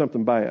doing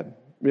something bad.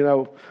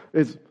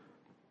 It's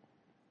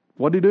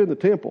what did he do in the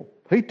temple?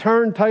 He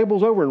turned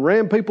tables over and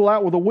ran people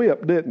out with a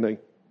whip, didn't he?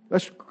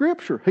 That's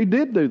Scripture. He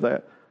did do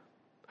that.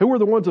 Who were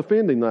the ones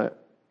offending that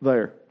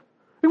there?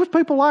 It was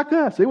people like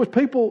us. It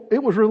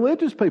was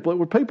religious people. It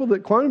was people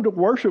that claimed to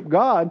worship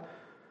God,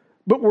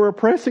 but were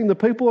oppressing the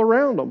people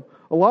around them.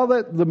 A lot of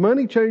that, the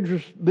money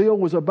changers deal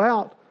was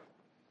about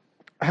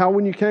how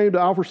when you came to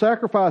offer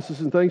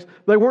sacrifices and things,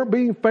 they weren't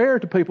being fair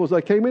to people as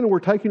they came in and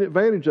were taking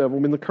advantage of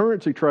them in the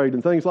currency trade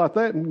and things like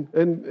that.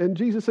 And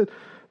Jesus said,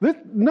 this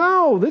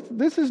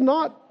is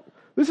not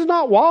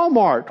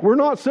Walmart. We're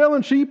not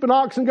selling sheep and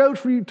ox and goats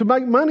for you to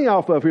make money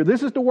off of here.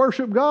 This is to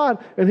worship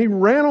God. And he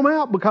ran them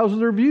out because of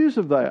their views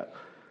of that.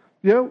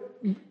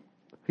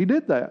 He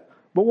did that.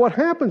 But what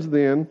happens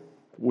then,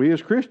 we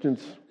as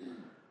Christians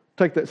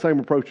take that same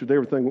approach with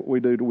everything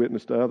we do to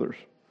witness to others.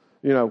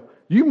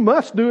 You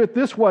must do it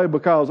this way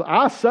because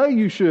I say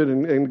you should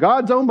and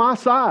God's on my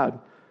side.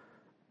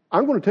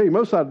 I'm going to tell you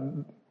most of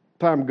the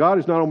time God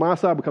is not on my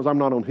side because I'm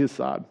not on his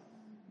side.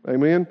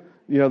 Amen?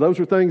 Those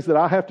are things that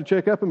I have to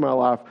check up in my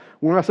life.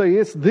 When I say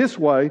it's this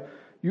way,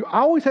 you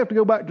always have to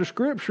go back to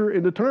Scripture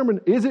and determine,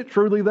 is it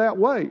truly that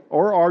way?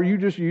 Or are you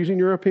just using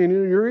your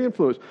opinion and your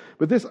influence?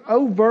 But this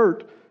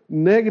overt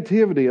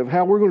negativity of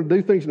how we're going to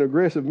do things in an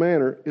aggressive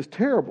manner is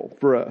terrible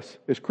for us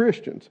as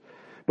Christians.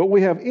 But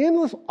we have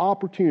endless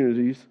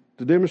opportunities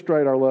to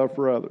demonstrate our love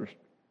for others.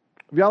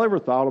 Have y'all ever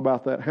thought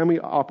about that? How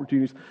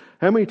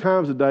many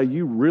times a day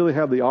you really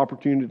have the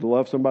opportunity to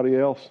love somebody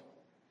else?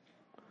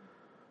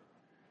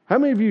 How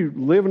many of you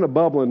live in a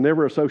bubble and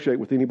never associate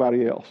with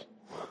anybody else?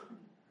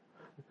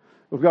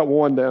 We've got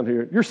one down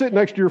here. You're sitting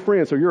next to your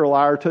friend, so you're a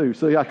liar too.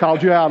 See, I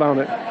called you out on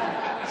it.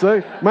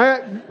 See,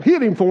 Matt,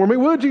 hit him for me,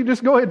 would you?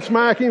 Just go ahead and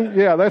smack him.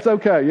 Yeah, that's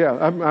okay. Yeah,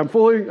 I'm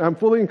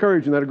fully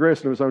encouraging that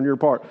aggressiveness on your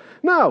part.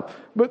 No,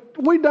 but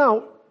we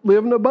don't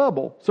live in a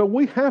bubble, so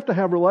we have to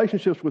have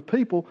relationships with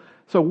people.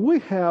 So we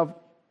have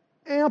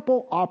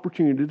ample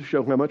opportunity to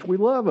show how much we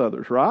love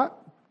others, right?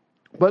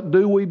 But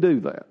do we do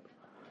that?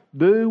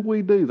 Do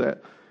we do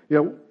that?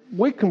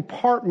 We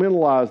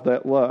compartmentalize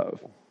that love.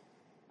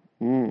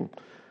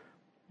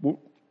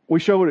 We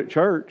show it at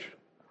church.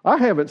 I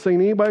haven't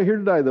seen anybody here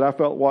today that I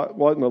felt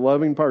wasn't a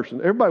loving person.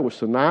 Everybody was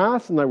so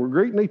nice, and they were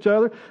greeting each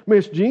other.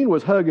 Miss Jean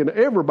was hugging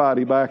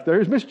everybody back there.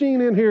 Is Miss Jean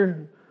in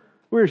here?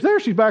 Where's there?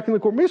 She's back in the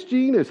court. Miss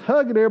Jean is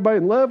hugging everybody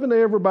and loving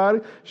everybody.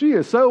 She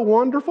is so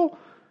wonderful.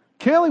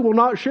 Kelly will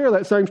not share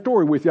that same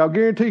story with you, I'll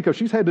guarantee, because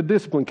she's had to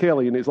discipline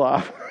Kelly in his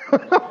life.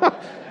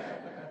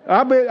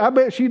 I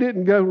bet she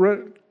didn't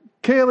go,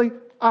 Kelly,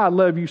 I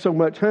love you so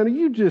much, honey.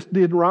 You just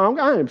did wrong.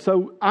 I'm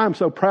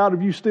so proud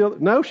of you still.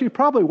 No, she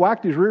probably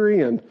whacked his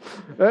rear end.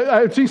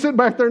 She sitting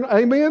back there,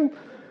 amen?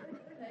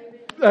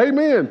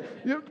 Amen.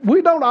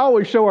 We don't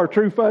always show our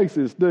true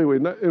faces, do we?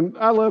 And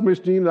I love Miss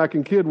Jean, and I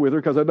can kid with her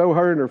because I know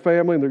her and her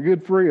family, and they're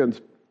good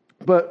friends.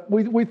 But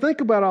we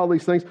think about all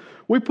these things.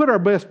 We put our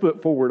best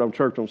foot forward on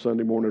church on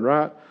Sunday morning,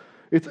 right?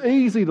 It's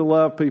easy to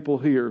love people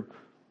here.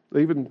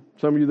 Even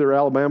some of you that are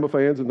Alabama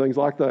fans and things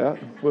like that.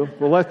 We'll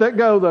let that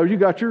go, though. You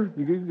got your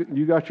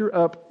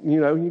up,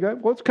 you got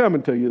what's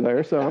coming to you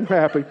there, so I'm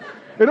happy.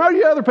 And all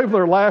you other people that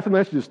are laughing,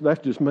 that's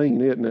just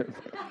mean, isn't it?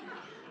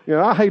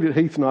 I hate it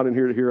Heath's not in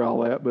here to hear all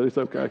that, but it's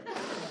okay.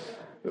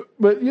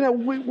 But,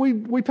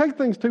 we take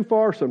things too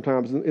far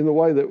sometimes in the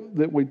way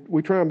that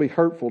we try and be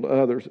hurtful to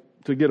others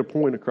to get a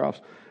point across.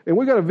 And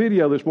we got a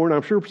video this morning.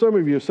 I'm sure some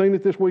of you have seen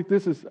it this week.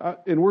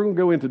 And we're going to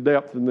go into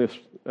depth in this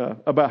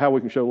about how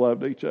we can show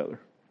love to each other.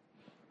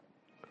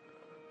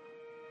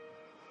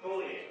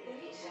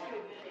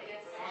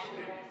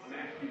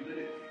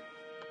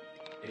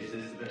 Is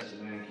this the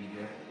best man can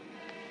get?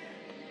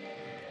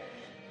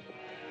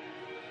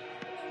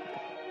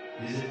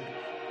 Is it?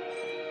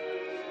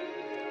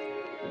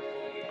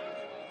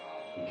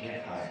 You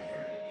can't hide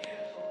from it.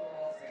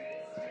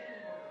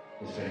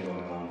 It's been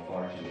going on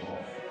far too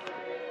long.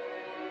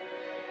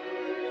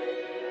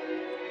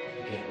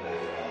 You can't laugh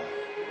it off.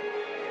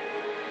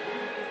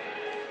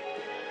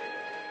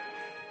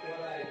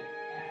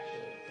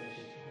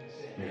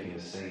 Making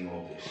the same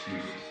old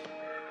excuses.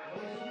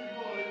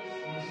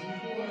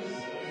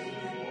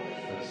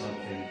 But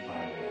something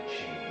finally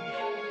changed.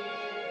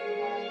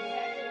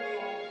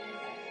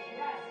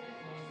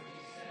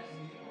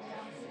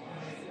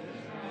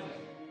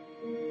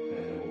 And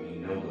there will be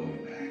no going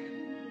back.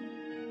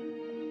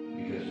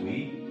 Because we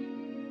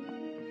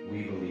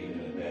believe in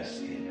the best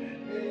in men.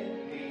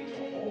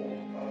 To hold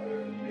other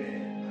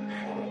men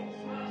accountable.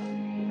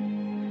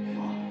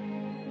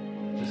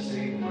 To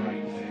say the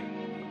right thing.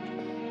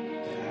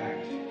 To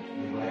act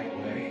the right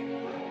way.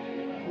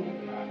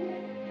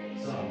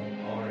 Some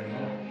already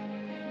know.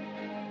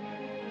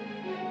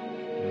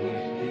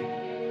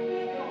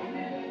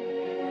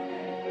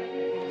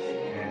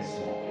 And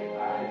small.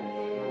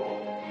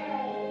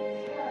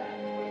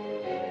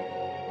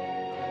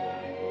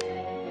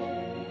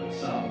 But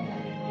some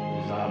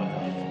is not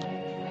enough.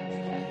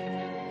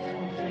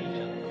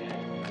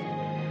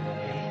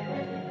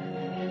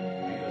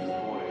 Because the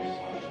voice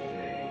of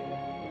today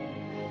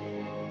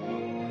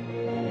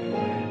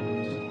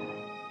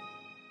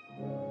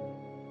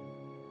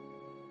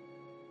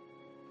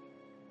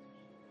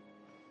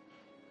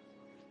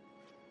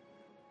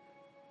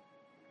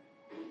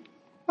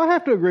I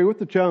have to agree with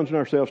the challenging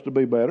ourselves to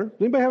be better.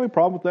 Does anybody have any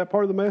problem with that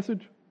part of the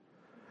message?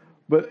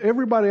 But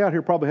everybody out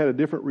here probably had a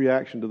different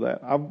reaction to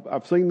that.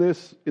 I've seen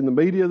this in the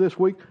media this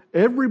week.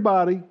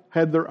 Everybody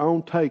had their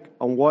own take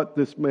on what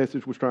this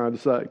message was trying to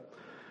say.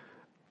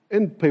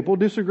 And people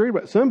disagreed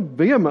with it. Some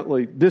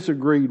vehemently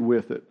disagreed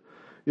with it.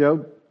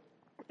 And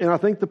I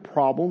think the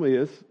problem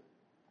is,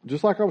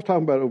 just like I was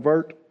talking about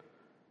overt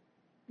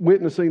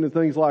witnessing and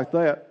things like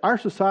that, our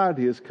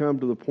society has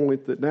come to the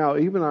point that now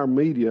even our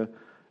media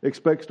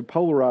expects to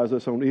polarize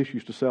us on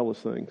issues to sell us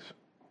things.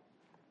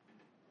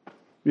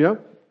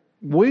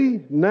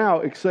 We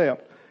now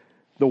accept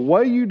the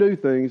way you do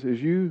things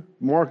is you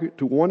market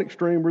to one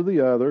extreme or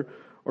the other,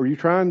 or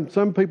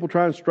some people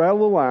try and straddle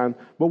the line,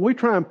 but we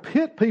try and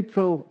pit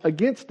people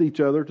against each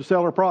other to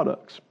sell our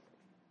products.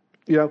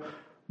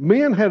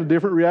 Men had a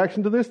different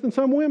reaction to this than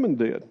some women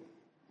did.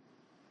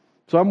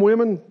 Some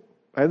women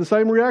had the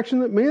same reaction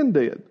that men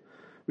did.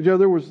 But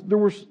there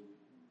was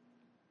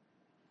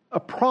a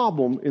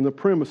problem in the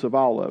premise of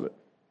all of it.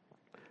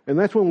 And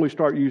that's when we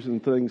start using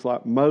things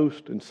like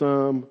most and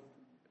some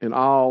and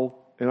all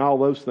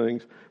those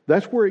things.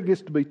 That's where it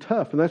gets to be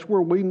tough, and that's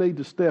where we need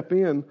to step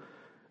in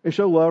and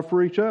show love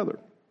for each other.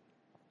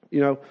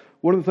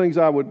 One of the things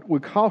I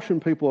would caution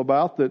people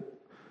about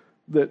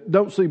that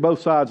don't see both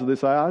sides of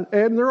this eye,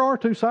 and there are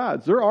two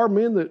sides. There are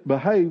men that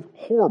behave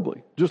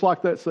horribly, just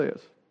like that says,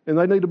 and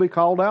they need to be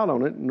called out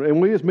on it,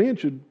 and we as men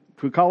should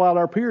call out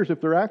our peers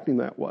if they're acting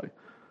that way.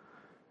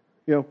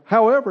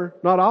 However,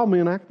 not all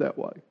men act that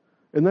way.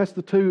 And that's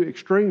the two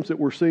extremes that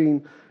we're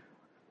seeing.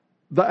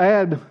 The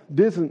ad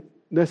doesn't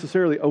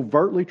necessarily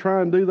overtly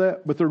try and do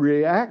that, but the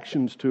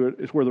reactions to it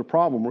is where the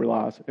problem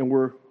relies. And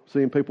we're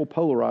seeing people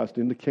polarized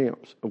into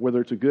camps, of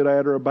whether it's a good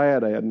ad or a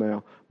bad ad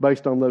now,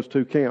 based on those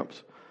two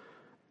camps.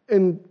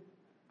 And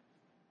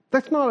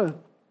that's not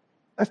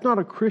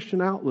a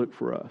Christian outlook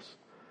for us.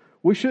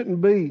 We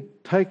shouldn't be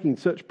taking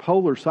such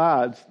polar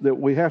sides that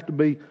we have to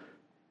be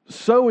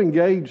so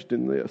engaged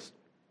in this.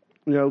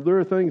 There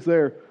are things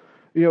there.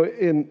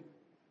 And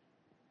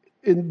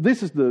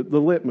this is the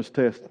litmus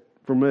test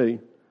for me,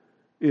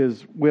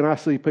 is when I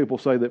see people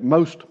say that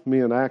most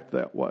men act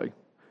that way.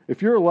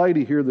 If you're a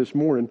lady here this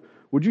morning,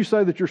 would you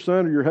say that your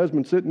son or your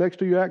husband sitting next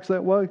to you acts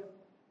that way?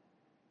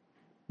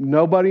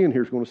 Nobody in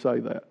here is going to say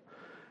that.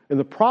 And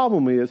the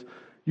problem is,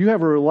 you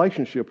have a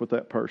relationship with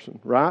that person,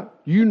 right?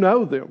 You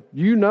know them.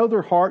 You know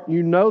their heart.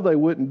 You know they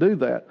wouldn't do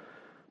that.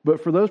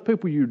 But for those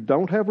people you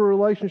don't have a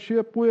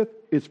relationship with,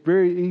 it's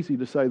very easy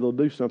to say they'll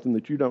do something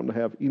that you don't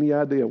have any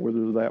idea whether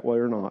they're that way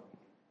or not.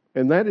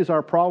 And that is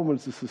our problem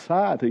as a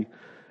society,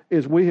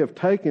 is we have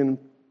taken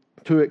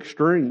to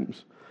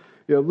extremes.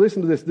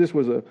 Listen to this.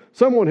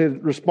 Someone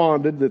had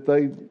responded that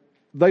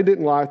they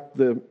didn't like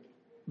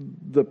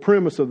the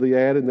premise of the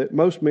ad, and that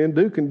most men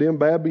do condemn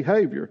bad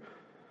behavior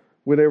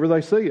whenever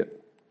they see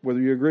it, whether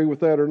you agree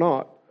with that or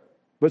not.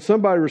 But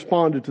somebody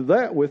responded to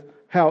that with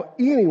how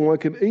anyone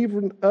could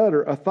even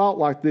utter a thought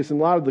like this in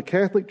light of the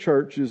Catholic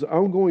Church's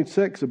ongoing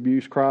sex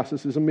abuse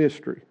crisis is a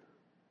mystery.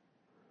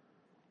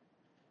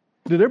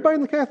 Did everybody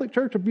in the Catholic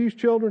Church abuse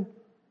children?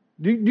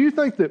 Do you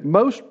think that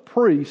most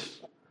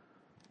priests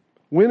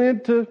went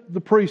into the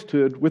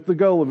priesthood with the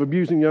goal of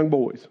abusing young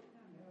boys?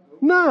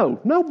 No,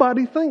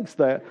 nobody thinks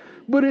that.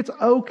 But it's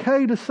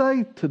okay to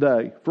say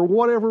today, for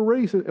whatever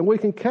reason, and we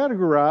can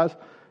categorize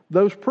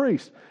those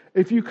priests.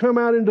 If you come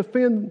out and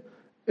defend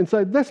and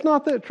say, that's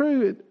not that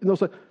true, and they'll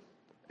say,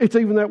 it's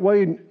even that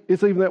way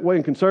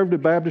in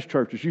conservative Baptist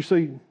churches. You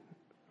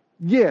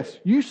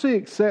see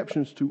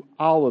exceptions to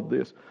all of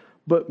this,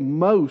 but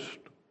most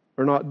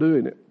are not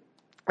doing it.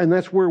 And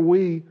that's where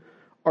we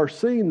are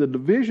seeing the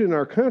division in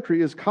our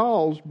country is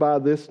caused by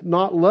this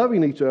not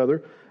loving each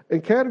other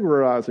and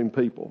categorizing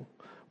people.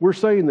 We're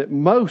saying that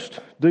most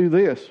do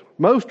this,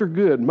 most are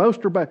good,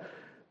 most are bad.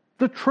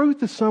 The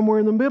truth is somewhere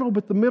in the middle,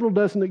 but the middle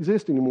doesn't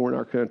exist anymore in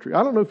our country.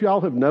 I don't know if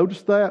y'all have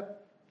noticed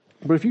that,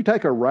 but if you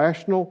take a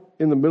rational,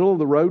 in the middle of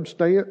the road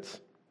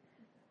stance,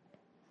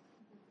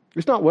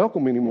 it's not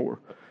welcome anymore.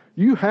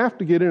 You have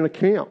to get in a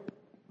camp.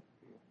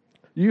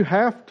 You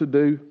have to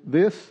do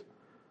this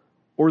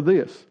or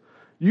this.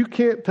 You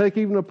can't take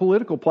even a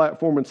political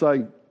platform and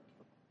say,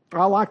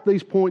 I like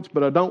these points,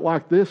 but I don't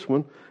like this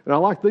one. And I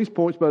like these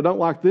points, but I don't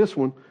like this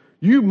one.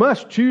 You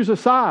must choose a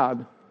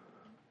side.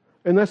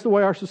 And that's the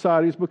way our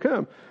society has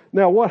become.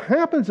 Now, what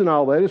happens in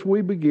all that is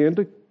we begin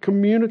to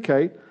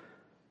communicate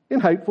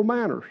in hateful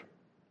manners.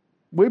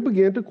 We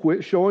begin to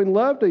quit showing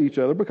love to each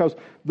other because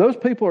those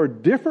people are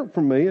different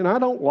from me and I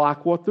don't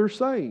like what they're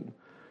saying.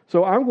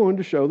 So I'm going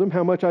to show them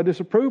how much I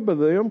disapprove of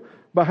them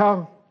by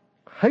how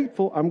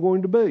hateful I'm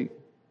going to be.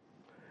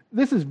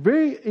 This is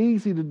very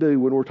easy to do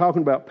when we're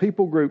talking about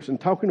people groups and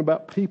talking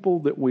about people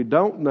that we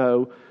don't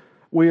know.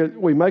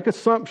 We make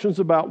assumptions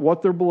about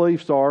what their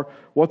beliefs are,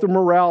 what their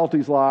morality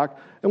is like,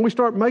 and we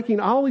start making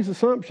all these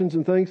assumptions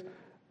and things.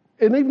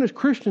 And even as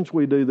Christians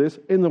we do this,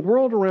 and the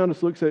world around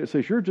us looks at it and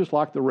says, you're just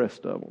like the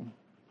rest of them.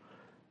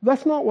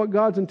 That's not what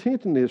God's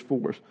intention is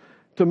for us.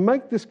 To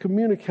make this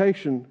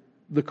communication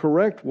the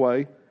correct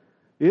way,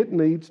 it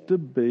needs to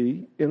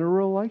be in a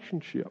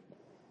relationship.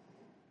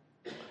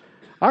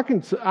 I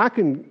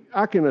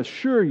can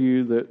assure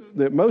you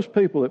that most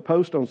people that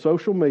post on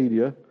social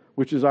media,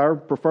 which is our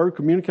preferred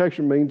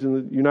communication means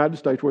in the United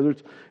States, whether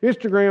it's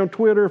Instagram,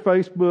 Twitter,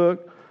 Facebook,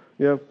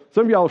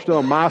 some of y'all are still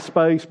on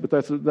MySpace, but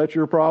that's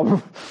your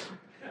problem.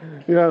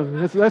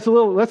 That's a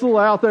little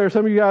out there.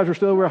 Some of you guys are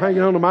still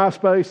hanging on to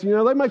MySpace.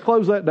 They may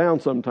close that down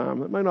sometime.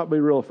 That may not be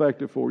real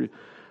effective for you.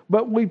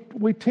 But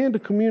we tend to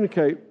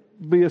communicate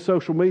via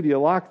social media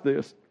like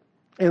this.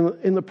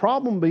 And the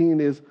problem being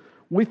is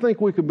we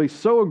think we could be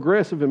so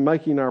aggressive in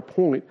making our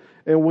point,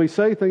 and we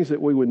say things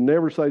that we would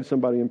never say to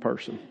somebody in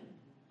person.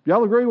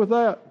 Y'all agree with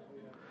that?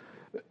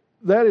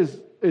 That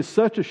is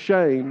such a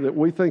shame that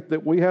we think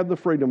that we have the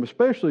freedom,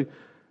 especially,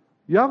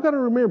 y'all got to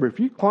remember,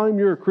 if you claim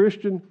you're a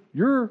Christian,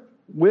 your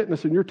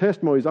witness and your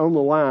testimony is on the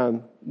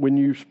line when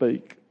you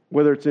speak,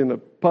 whether it's in a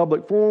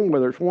public forum,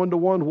 whether it's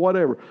one-to-one,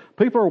 whatever.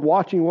 People are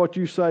watching what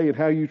you say and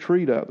how you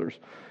treat others.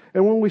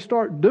 And when we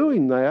start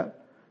doing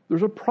that,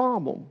 there's a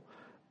problem.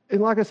 And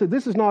like I said,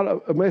 this is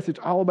not a message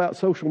all about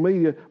social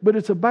media, but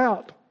it's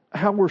about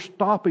how we're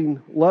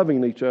stopping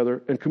loving each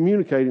other and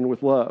communicating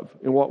with love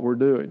in what we're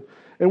doing.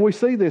 And we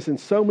see this in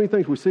so many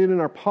things. We see it in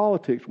our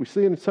politics. We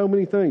see it in so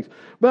many things.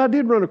 But I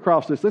did run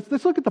across this.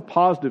 Let's look at the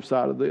positive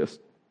side of this.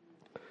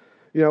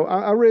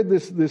 I read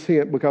this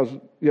hint because,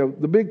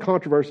 the big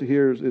controversy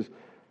here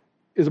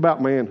is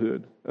about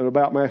manhood and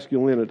about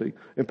masculinity.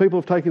 And people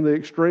have taken the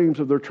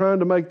extremes of they're trying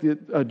to make it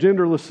a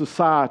genderless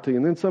society.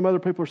 And then some other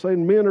people are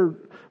saying men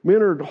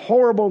are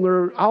horrible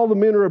and all the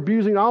men are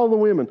abusing all the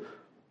women.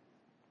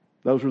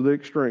 Those are the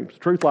extremes. The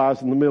truth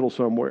lies in the middle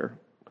somewhere.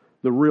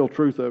 The real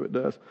truth of it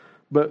does.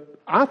 But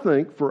I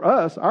think for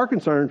us, our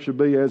concern should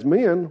be as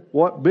men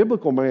what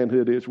biblical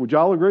manhood is. Would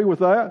y'all agree with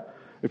that?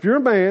 If you're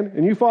a man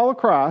and you follow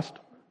Christ,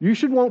 you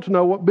should want to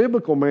know what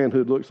biblical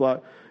manhood looks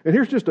like. And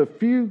here's just a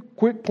few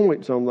quick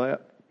points on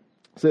that.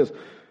 It says,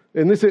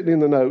 and this isn't in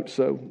the notes,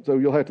 so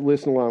you'll have to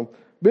listen along.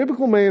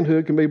 Biblical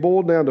manhood can be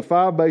boiled down to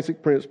 5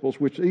 basic principles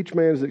which each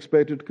man is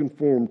expected to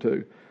conform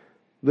to.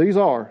 These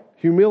are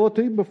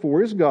humility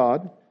before his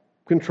God,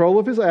 control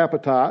of his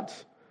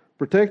appetites,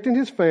 protecting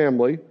his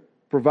family,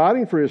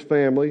 providing for his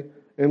family,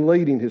 and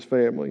leading his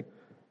family.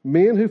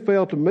 Men who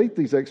fail to meet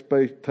these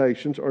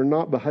expectations are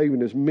not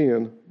behaving as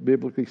men,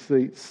 biblically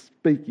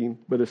speaking,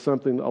 but as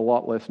something a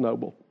lot less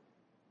noble.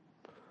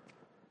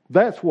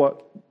 That's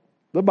what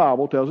the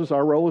Bible tells us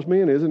our role as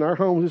men is in our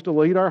homes, is to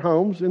lead our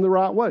homes in the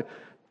right way.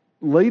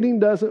 Leading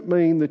doesn't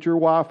mean that your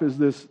wife is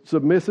this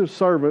submissive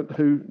servant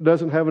who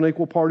doesn't have an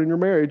equal part in your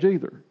marriage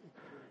either.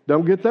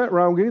 Don't get that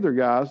wrong either,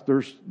 guys.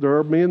 There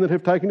are men that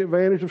have taken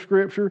advantage of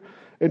Scripture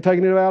and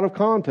taken it out of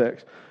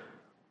context.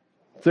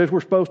 It says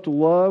we're supposed to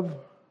love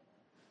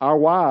our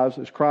wives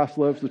as Christ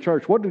loves the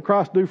church. What did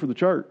Christ do for the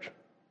church?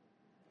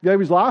 He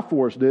gave his life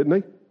for us, didn't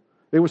he?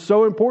 It was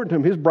so important to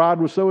him. His bride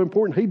was so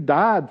important. He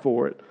died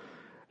for it.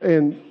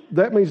 And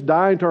that means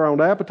dying to our own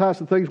appetites,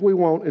 the things we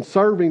want, and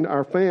serving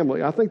our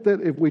family. I think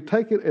that if we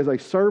take it as a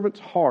servant's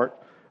heart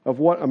of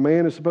what a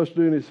man is supposed to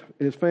do in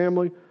his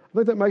family, I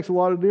think that makes a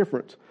lot of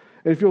difference.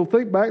 And if you'll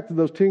think back to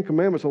those 10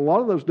 commandments, a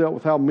lot of those dealt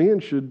with how men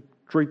should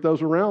treat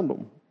those around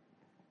them.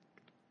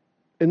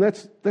 And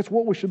that's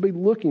what we should be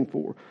looking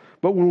for.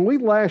 But when we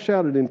lash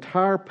out at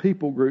entire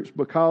people groups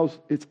because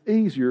it's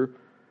easier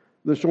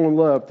than showing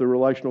love through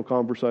relational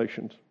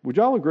conversations, would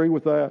y'all agree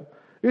with that?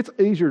 It's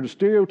easier to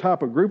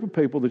stereotype a group of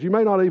people that you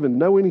may not even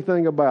know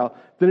anything about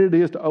than it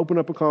is to open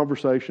up a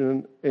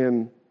conversation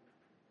and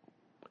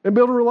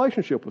build a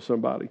relationship with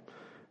somebody.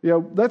 You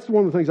know, that's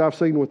one of the things I've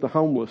seen with the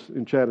homeless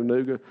in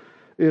Chattanooga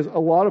is a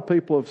lot of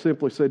people have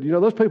simply said, you know,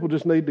 those people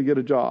just need to get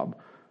a job.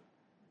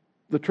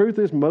 The truth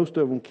is most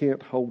of them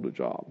can't hold a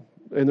job.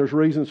 And there's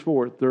reasons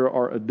for it. There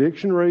are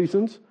addiction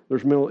reasons.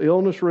 There's mental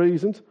illness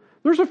reasons.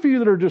 There's a few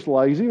that are just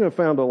lazy and have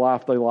found a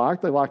life they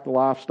like. They like the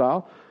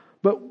lifestyle.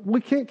 But we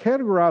can't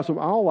categorize them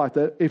all like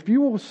that. If you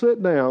will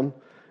sit down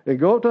and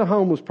go up to a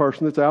homeless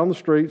person that's out on the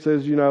street,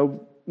 says, you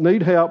know,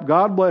 need help,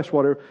 God bless,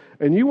 whatever,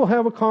 and you will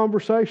have a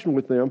conversation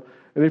with them.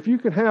 And if you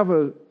can have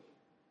a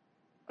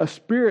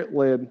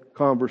spirit-led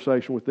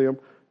conversation with them,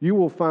 you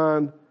will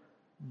find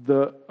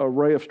the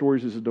array of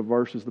stories is as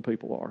diverse as the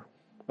people are,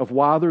 of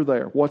why they're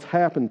there, what's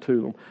happened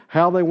to them,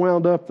 how they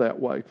wound up that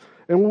way.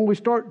 And when we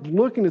start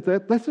looking at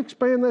that, let's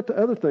expand that to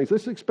other things.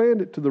 Let's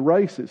expand it to the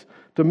races,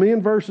 to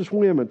men versus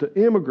women, to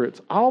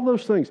immigrants, all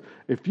those things.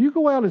 If you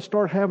go out and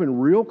start having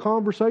real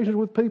conversations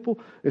with people,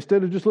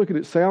 instead of just looking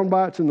at sound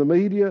bites in the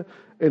media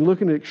and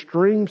looking at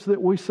extremes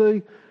that we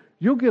see,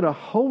 you'll get a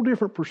whole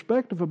different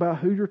perspective about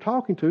who you're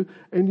talking to,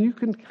 and you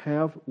can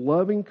have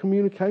loving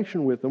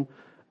communication with them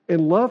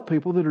and love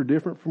people that are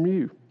different from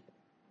you.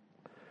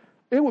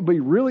 It would be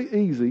really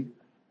easy,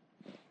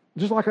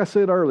 just like I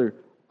said earlier,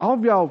 all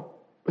of y'all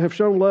have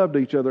shown love to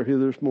each other here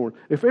this morning.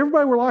 If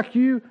everybody were like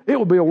you, it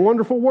would be a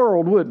wonderful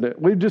world, wouldn't it?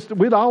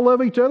 We'd all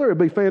love each other. It'd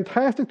be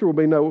fantastic. There would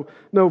be no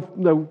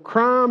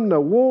crime,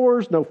 no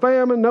wars, no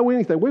famine, no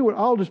anything. We would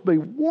all just be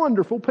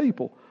wonderful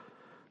people.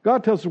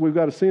 God tells us we've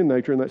got a sin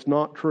nature, and that's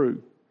not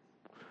true.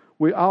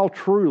 We all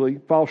truly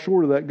fall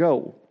short of that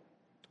goal.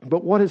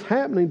 But what is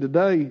happening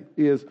today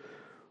is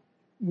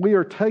we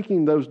are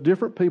taking those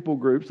different people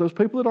groups, those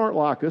people that aren't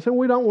like us, and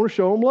we don't want to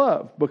show them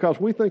love because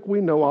we think we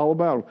know all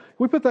about them. Can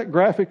we put that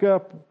graphic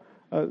up,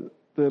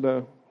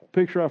 that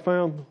picture I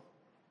found?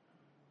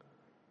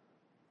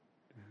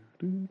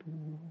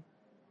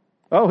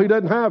 Oh, he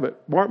doesn't have it.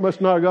 Mark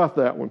must not have got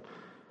that one.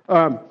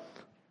 I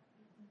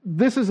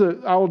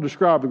will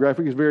describe the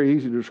graphic. It's very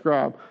easy to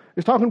describe.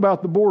 It's talking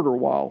about the border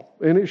wall,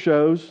 and it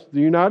shows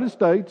the United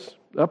States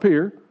up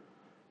here,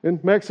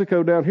 and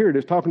Mexico down here. It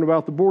is talking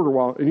about the border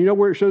wall. And you know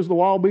where it shows the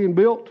wall being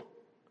built?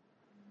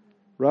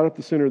 Right up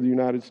the center of the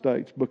United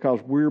States,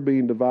 because we're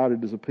being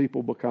divided as a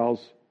people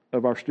because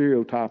of our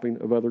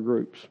stereotyping of other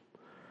groups.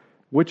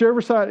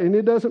 Whichever side, and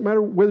it doesn't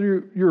matter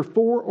whether you're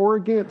for or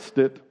against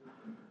it,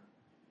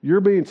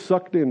 you're being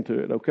sucked into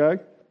it, okay?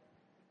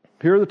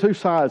 Here are the two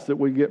sides that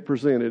we get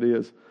presented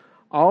is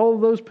all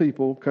of those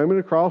people coming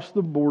across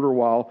the border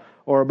wall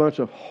are a bunch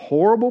of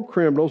horrible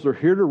criminals. They're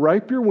here to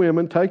rape your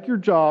women, take your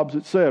jobs,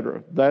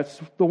 etc.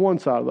 That's the one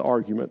side of the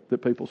argument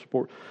that people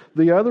support.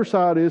 The other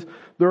side is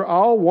they're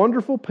all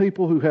wonderful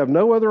people who have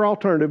no other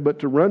alternative but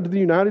to run to the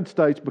United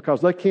States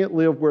because they can't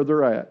live where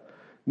they're at.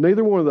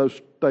 Neither one of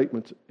those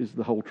statements is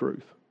the whole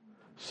truth.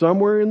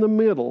 Somewhere in the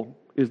middle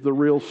is the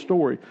real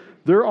story.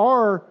 There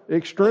are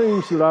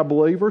extremes that I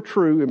believe are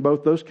true in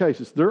both those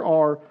cases. There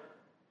are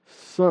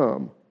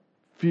some,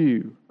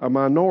 few, a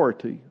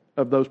minority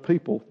of those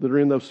people that are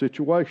in those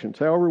situations.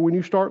 However, when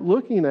you start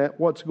looking at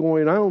what's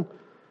going on,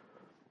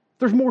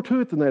 there's more to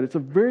it than that. It's a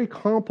very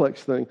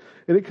complex thing.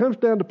 And it comes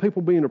down to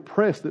people being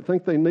oppressed that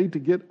think they need to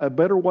get a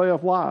better way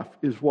of life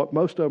is what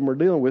most of them are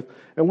dealing with.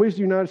 And we as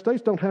the United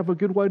States don't have a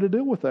good way to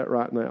deal with that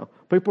right now.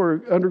 People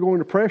are undergoing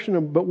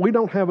depression, but we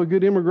don't have a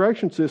good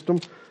immigration system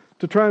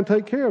to try and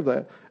take care of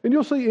that. And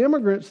you'll see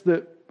immigrants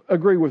that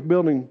agree with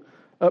building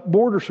up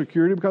border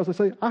security because they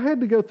say, I had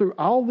to go through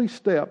all these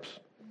steps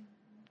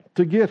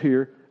to get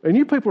here, and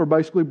you people are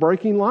basically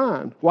breaking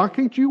line. Why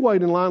can't you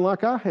wait in line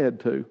like I had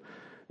to?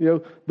 You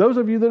know, those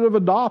of you that have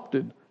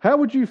adopted, How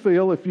would you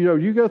feel if,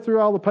 you go through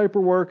all the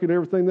paperwork and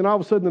everything, then all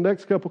of a sudden the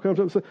next couple comes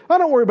up and says, "Oh,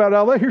 don't worry about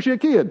all that. Here's your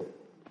kid."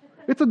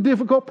 It's a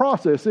difficult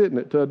process, isn't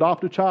it, to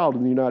adopt a child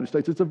in the United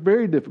States? It's a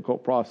very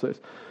difficult process.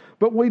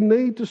 But we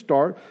need to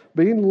start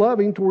being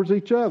loving towards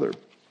each other.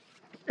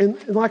 And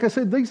like I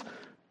said, these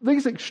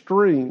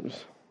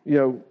extremes,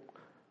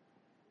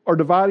 are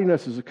dividing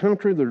us as a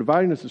country. They're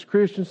dividing us as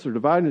Christians. They're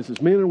dividing us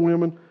as men and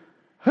women.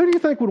 Who do you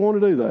think would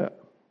want to do that?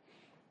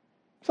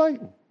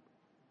 Satan.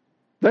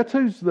 That's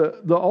who's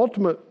the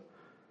ultimate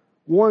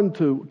one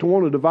to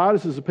want to divide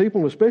us as a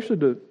people, and especially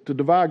to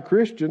divide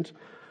Christians.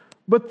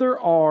 But there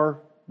are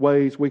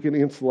ways we can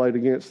insulate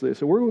against this.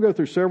 And we're going to go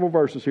through several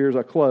verses here as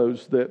I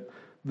close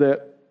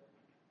that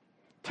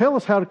tell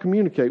us how to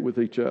communicate with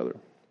each other.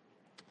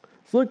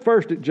 Let's look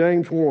first at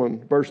James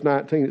 1, verse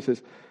 19. It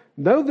says,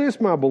 "Know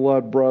this, my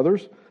beloved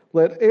brothers,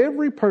 let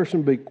every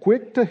person be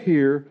quick to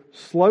hear,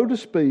 slow to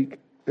speak,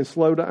 and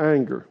slow to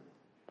anger."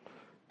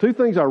 Two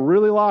things I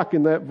really like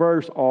in that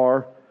verse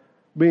are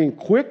being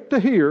quick to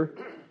hear,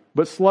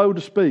 but slow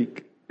to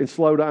speak and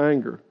slow to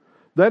anger.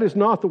 That is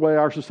not the way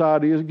our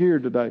society is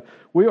geared today.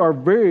 We are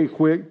very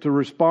quick to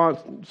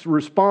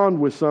respond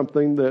with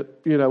something that,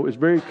 is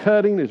very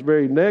cutting, is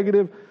very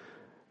negative.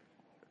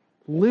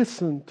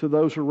 Listen to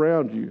those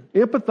around you.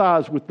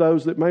 Empathize with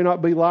those that may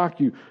not be like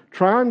you.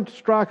 Try and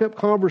strike up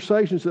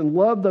conversations and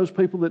love those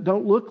people that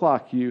don't look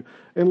like you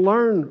and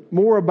learn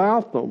more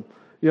about them.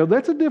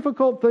 That's a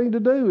difficult thing to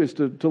do, is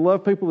to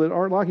love people that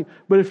aren't like you.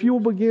 But if you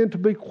will begin to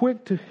be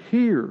quick to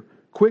hear,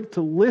 quick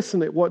to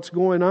listen at what's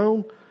going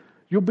on,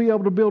 you'll be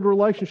able to build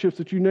relationships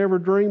that you never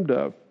dreamed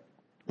of.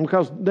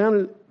 Because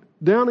down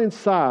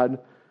inside,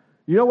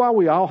 you know why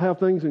we all have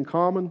things in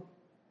common?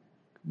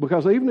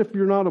 Because even if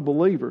you're not a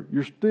believer,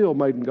 you're still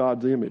made in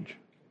God's image.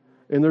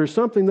 And there's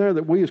something there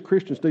that we as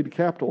Christians need to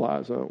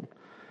capitalize on.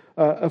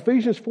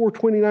 Ephesians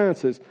 4:29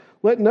 says,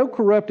 "Let no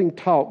corrupting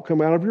talk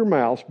come out of your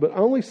mouths, but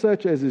only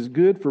such as is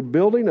good for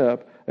building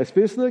up, as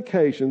fits the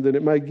occasion, that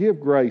it may give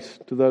grace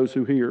to those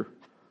who hear."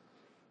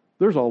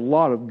 There's a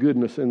lot of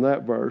goodness in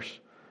that verse.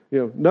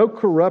 No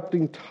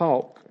corrupting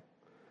talk.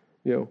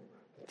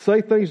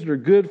 Say things that are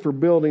good for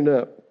building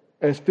up,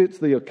 as fits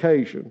the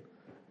occasion,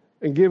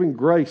 and giving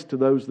grace to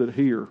those that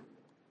hear.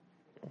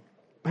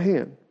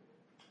 Man,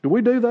 do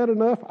we do that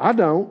enough? I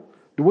don't.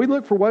 Do we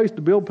look for ways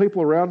to build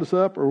people around us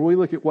up, or do we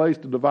look at ways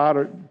to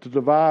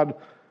divide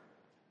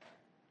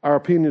our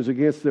opinions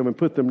against them and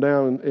put them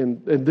down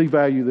and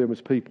devalue them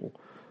as people?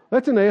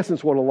 That's in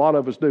essence what a lot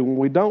of us do. When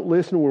we don't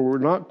listen, when we're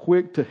not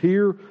quick to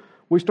hear,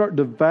 we start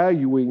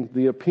devaluing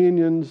the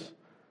opinions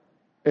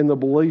and the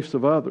beliefs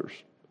of others.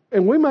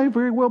 And we may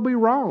very well be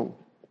wrong.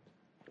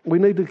 We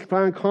need to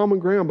find common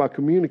ground by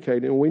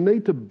communicating, and we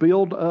need to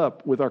build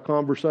up with our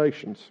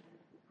conversations.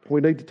 We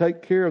need to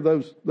take care of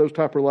those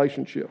type of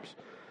relationships.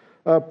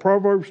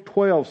 Proverbs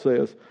 12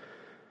 says,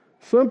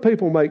 "Some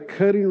people make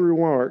cutting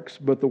remarks,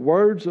 but the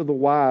words of the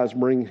wise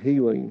bring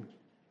healing."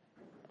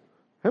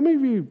 How many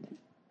of you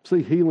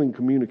see healing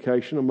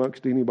communication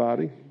amongst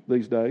anybody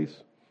these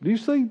days? Do you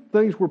see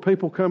things where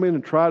people come in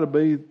and try to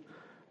be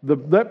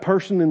that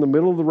person in the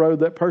middle of the road,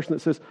 that person that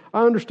says,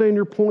 "I understand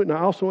your point and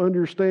I also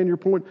understand your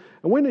point,"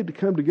 and we need to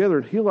come together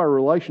and heal our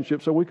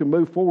relationship so we can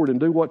move forward and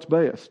do what's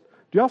best?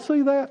 Do y'all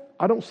see that?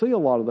 I don't see a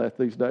lot of that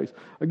these days.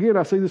 Again,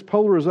 I see this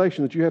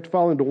polarization that you have to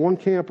fall into one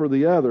camp or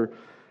the other.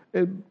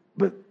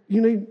 But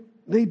you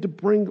need to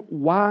bring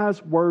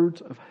wise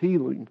words of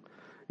healing.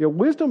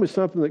 Wisdom is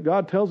something that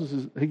God tells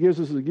us He gives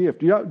us as a gift.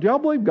 Do y'all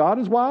believe God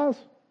is wise?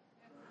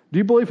 Do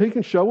you believe He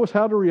can show us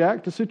how to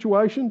react to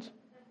situations?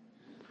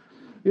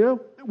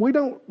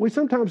 We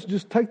sometimes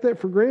just take that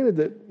for granted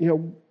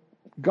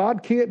that,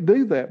 God can't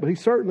do that, but He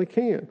certainly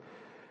can.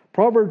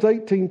 Proverbs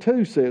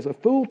 18:2 says, "A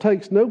fool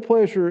takes no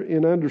pleasure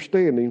in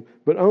understanding,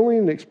 but only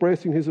in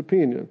expressing his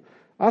opinion."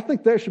 I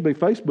think that should be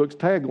Facebook's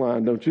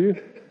tagline, don't you?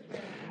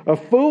 A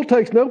fool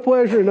takes no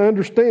pleasure in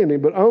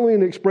understanding, but only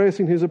in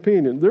expressing his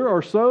opinion. There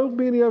are so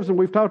many of us, and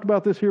we've talked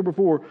about this here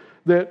before,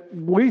 that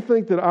we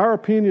think that our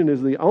opinion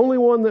is the only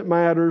one that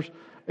matters,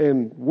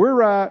 and we're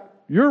right,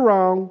 you're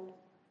wrong,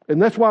 and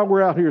that's why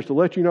we're out here, is to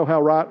let you know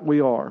how right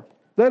we are.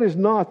 That is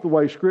not the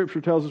way Scripture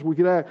tells us we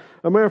can act.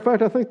 As a matter of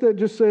fact, I think that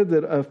just said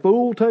that a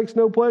fool takes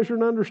no pleasure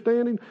in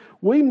understanding.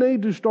 We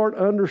need to start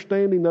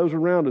understanding those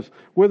around us,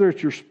 whether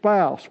it's your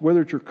spouse,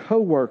 whether it's your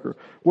coworker,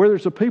 whether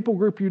it's a people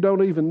group you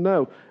don't even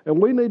know.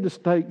 And we need to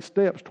take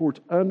steps towards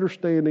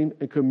understanding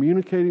and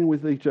communicating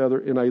with each other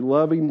in a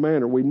loving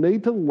manner. We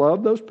need to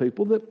love those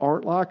people that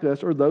aren't like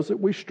us or those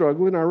that we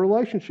struggle in our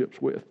relationships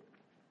with.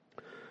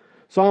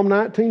 Psalm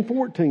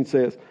 19:14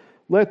 says,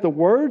 "Let the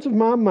words of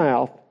my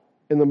mouth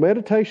and the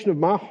meditation of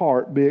my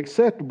heart be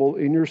acceptable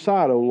in your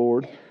sight, O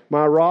Lord,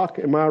 my rock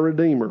and my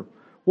redeemer."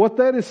 What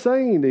that is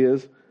saying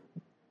is,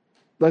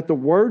 let the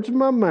words of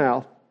my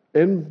mouth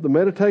and the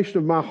meditation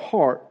of my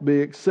heart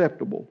be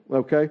acceptable.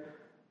 Okay?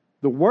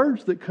 The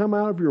words that come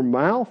out of your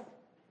mouth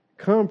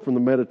come from the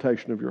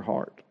meditation of your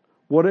heart.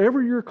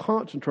 Whatever you're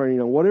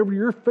concentrating on, whatever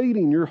you're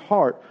feeding your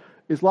heart,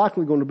 is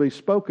likely going to be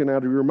spoken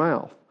out of your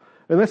mouth.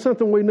 And that's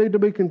something we need to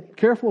be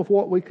careful of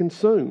what we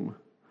consume.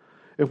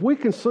 If we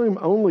consume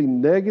only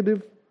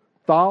negative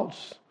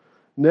thoughts,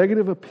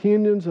 negative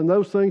opinions, and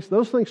those things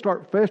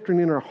start festering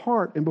in our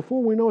heart, and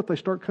before we know it, they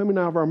start coming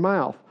out of our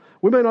mouth.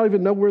 We may not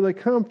even know where they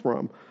come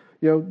from.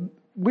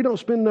 We don't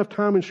spend enough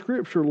time in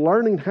Scripture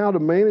learning how to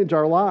manage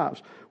our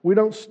lives. We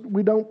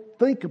don't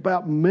think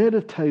about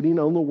meditating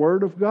on the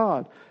Word of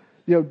God.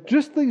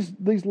 Just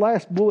these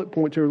last bullet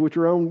points here, which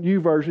are on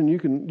YouVersion,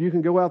 you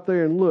can go out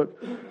there and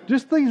look.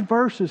 Just these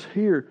verses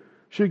here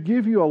should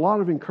give you a lot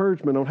of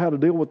encouragement on how to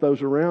deal with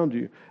those around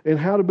you and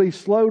how to be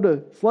slow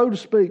to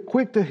speak,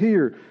 quick to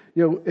hear,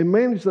 and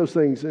manage those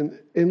things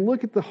and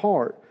look at the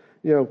heart.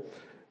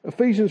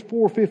 Ephesians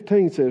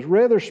 4:15 says,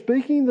 "Rather,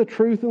 speaking the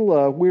truth in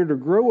love, we are to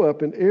grow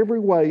up in every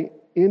way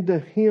into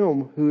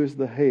Him who is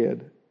the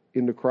head,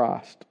 into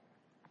Christ."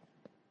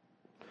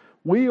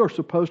 We are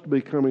supposed to be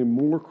becoming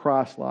more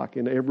Christ-like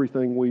in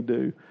everything we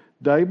do,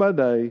 day by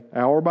day,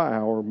 hour by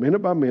hour,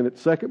 minute by minute,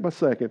 second by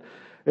second.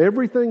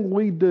 Everything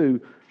we do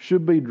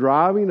should be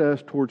driving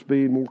us towards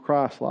being more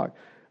Christ-like.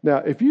 Now,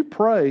 if you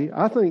pray,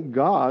 I think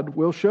God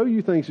will show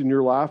you things in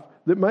your life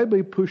that may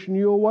be pushing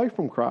you away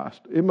from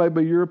Christ. It may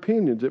be your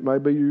opinions. It may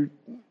be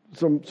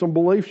some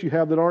beliefs you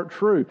have that aren't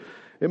true.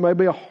 It may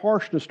be a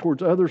harshness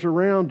towards others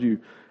around you.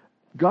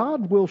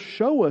 God will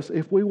show us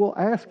if we will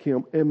ask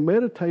Him and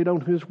meditate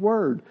on His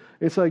Word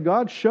and say,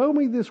 God, show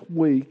me this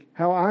week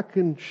how I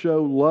can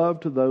show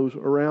love to those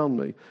around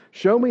me.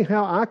 Show me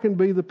how I can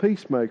be the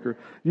peacemaker.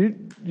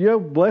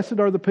 Blessed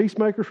are the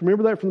peacemakers.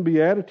 Remember that from the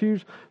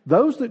Beatitudes?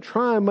 Those that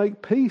try and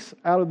make peace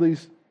out of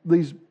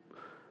these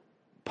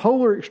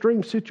polar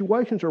extreme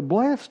situations are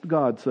blessed,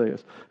 God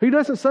says. He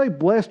doesn't say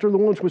blessed are the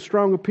ones with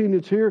strong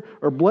opinions here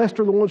or blessed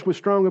are the ones with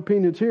strong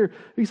opinions here.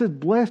 He says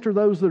blessed are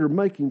those that are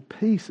making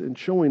peace and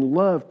showing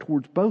love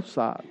towards both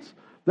sides.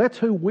 That's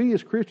who we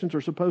as Christians are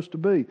supposed to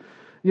be.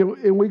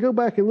 And we go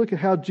back and look at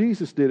how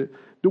Jesus did it.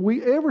 Do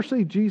we ever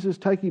see Jesus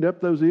taking up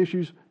those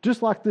issues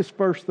just like this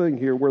first thing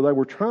here where they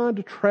were trying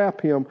to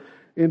trap Him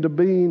into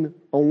being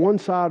on one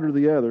side or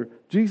the other?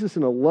 Jesus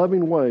in a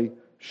loving way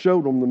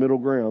showed them the middle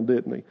ground,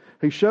 didn't He?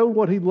 He showed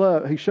what He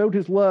loved. He showed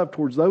His love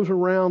towards those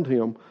around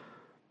Him.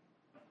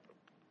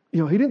 He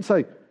didn't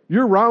say,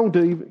 you're wrong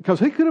to even, because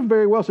He could have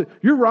very well said,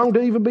 you're wrong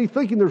to even be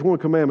thinking there's one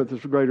commandment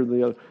that's greater than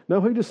the other.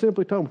 No, He just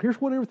simply told them, here's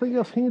what everything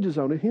else hinges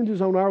on. It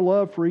hinges on our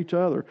love for each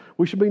other.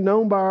 We should be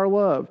known by our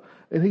love.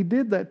 And He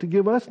did that to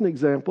give us an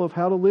example of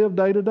how to live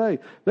day to day.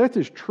 That's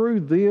as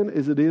true then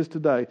as it is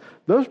today.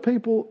 Those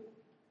people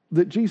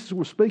that Jesus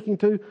was speaking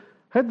to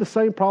had the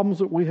same problems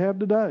that we have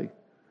today.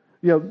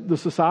 The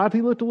society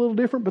looked a little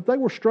different, but they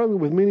were struggling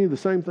with many of the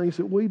same things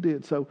that we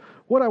did. So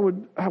what I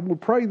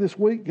would pray this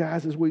week,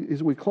 guys, as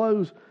we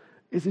close,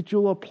 is that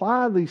you'll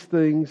apply these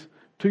things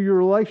to your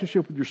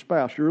relationship with your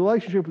spouse, your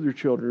relationship with your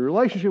children, your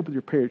relationship with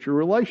your parents, your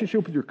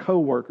relationship with your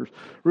coworkers,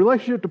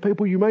 relationship to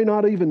people you may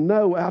not even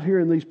know out here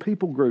in these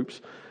people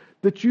groups,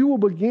 that you will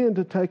begin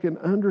to take an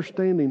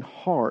understanding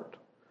heart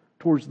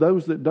towards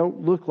those that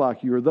don't look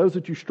like you or those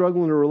that you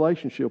struggle in a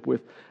relationship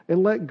with,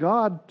 and let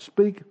God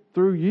speak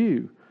through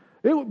you.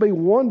 It would be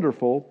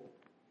wonderful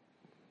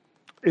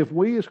if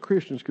we as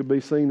Christians could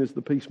be seen as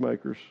the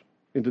peacemakers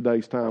in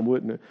today's time,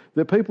 wouldn't it?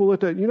 That people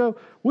looked at,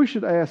 we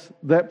should ask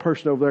that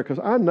person over there because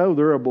I know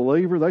they're a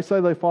believer. They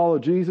say they follow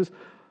Jesus.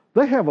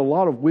 They have a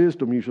lot of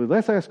wisdom usually.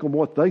 Let's ask them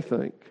what they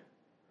think.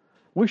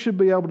 We should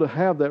be able to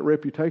have that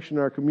reputation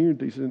in our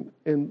communities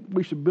and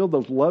we should build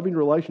those loving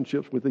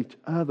relationships with each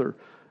other.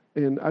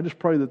 And I just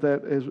pray that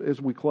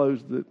as we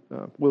close that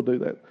we'll do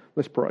that.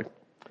 Let's pray.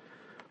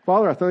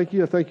 Father, I thank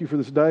you. I thank you for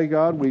this day,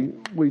 God.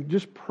 We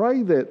just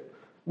pray that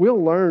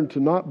we'll learn to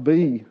not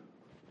be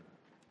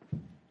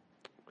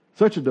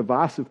such a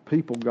divisive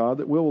people, God,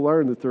 that we'll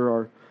learn that there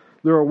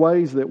are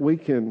ways that we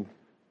can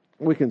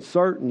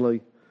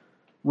certainly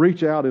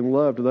reach out in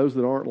love to those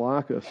that aren't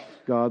like us,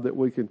 God, that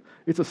we can.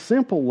 It's a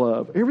simple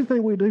love.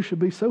 Everything we do should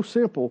be so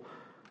simple.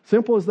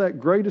 Simple as that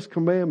greatest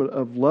commandment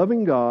of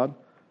loving God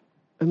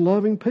and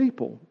loving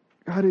people.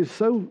 God, it is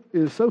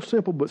so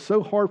simple, but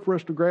so hard for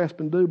us to grasp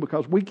and do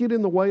because we get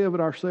in the way of it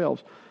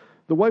ourselves.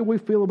 The way we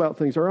feel about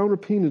things, our own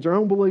opinions, our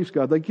own beliefs,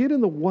 God, they get in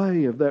the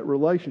way of that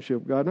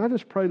relationship, God. And I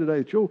just pray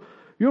today that you'll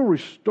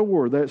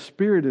restore that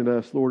spirit in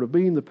us, Lord, of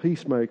being the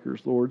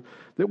peacemakers, Lord,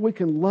 that we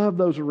can love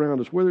those around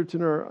us, whether it's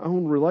in our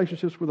own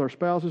relationships with our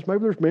spouses.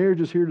 Maybe there's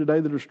marriages here today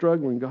that are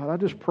struggling, God. I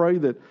just pray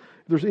that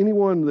if there's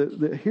anyone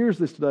that hears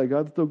this today,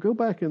 God, that they'll go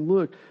back and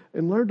look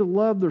and learn to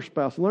love their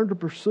spouse, and learn to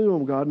pursue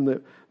them, God,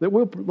 and that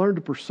we'll learn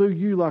to pursue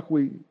you like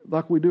we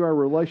do our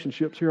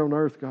relationships here on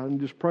earth, God, and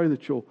just pray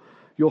that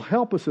you'll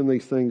help us in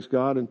these things,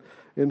 God,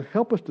 and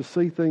help us to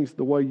see things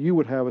the way you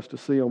would have us to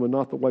see them and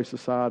not the way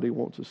society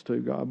wants us to,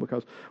 God,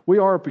 because we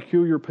are a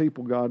peculiar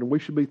people, God, and we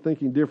should be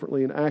thinking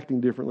differently and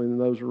acting differently than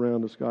those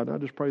around us, God. And I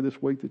just pray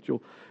this week that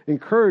you'll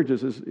encourage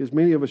us, as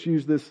many of us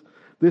use this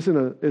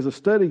as a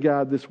study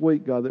guide this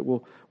week, God, that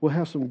we'll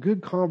have some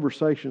good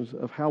conversations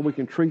of how we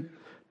can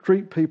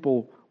treat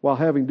people while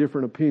having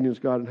different opinions,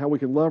 God, and how we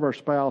can love our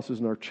spouses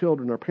and our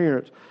children, our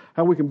parents,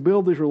 how we can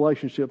build these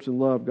relationships in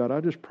love, God. I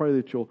just pray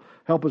that you'll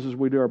help us as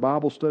we do our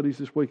Bible studies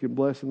this week and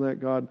bless in that,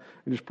 God,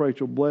 and just pray that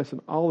you'll bless in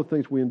all the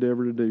things we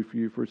endeavor to do for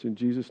you. For it's in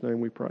Jesus' name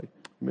we pray.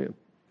 Amen.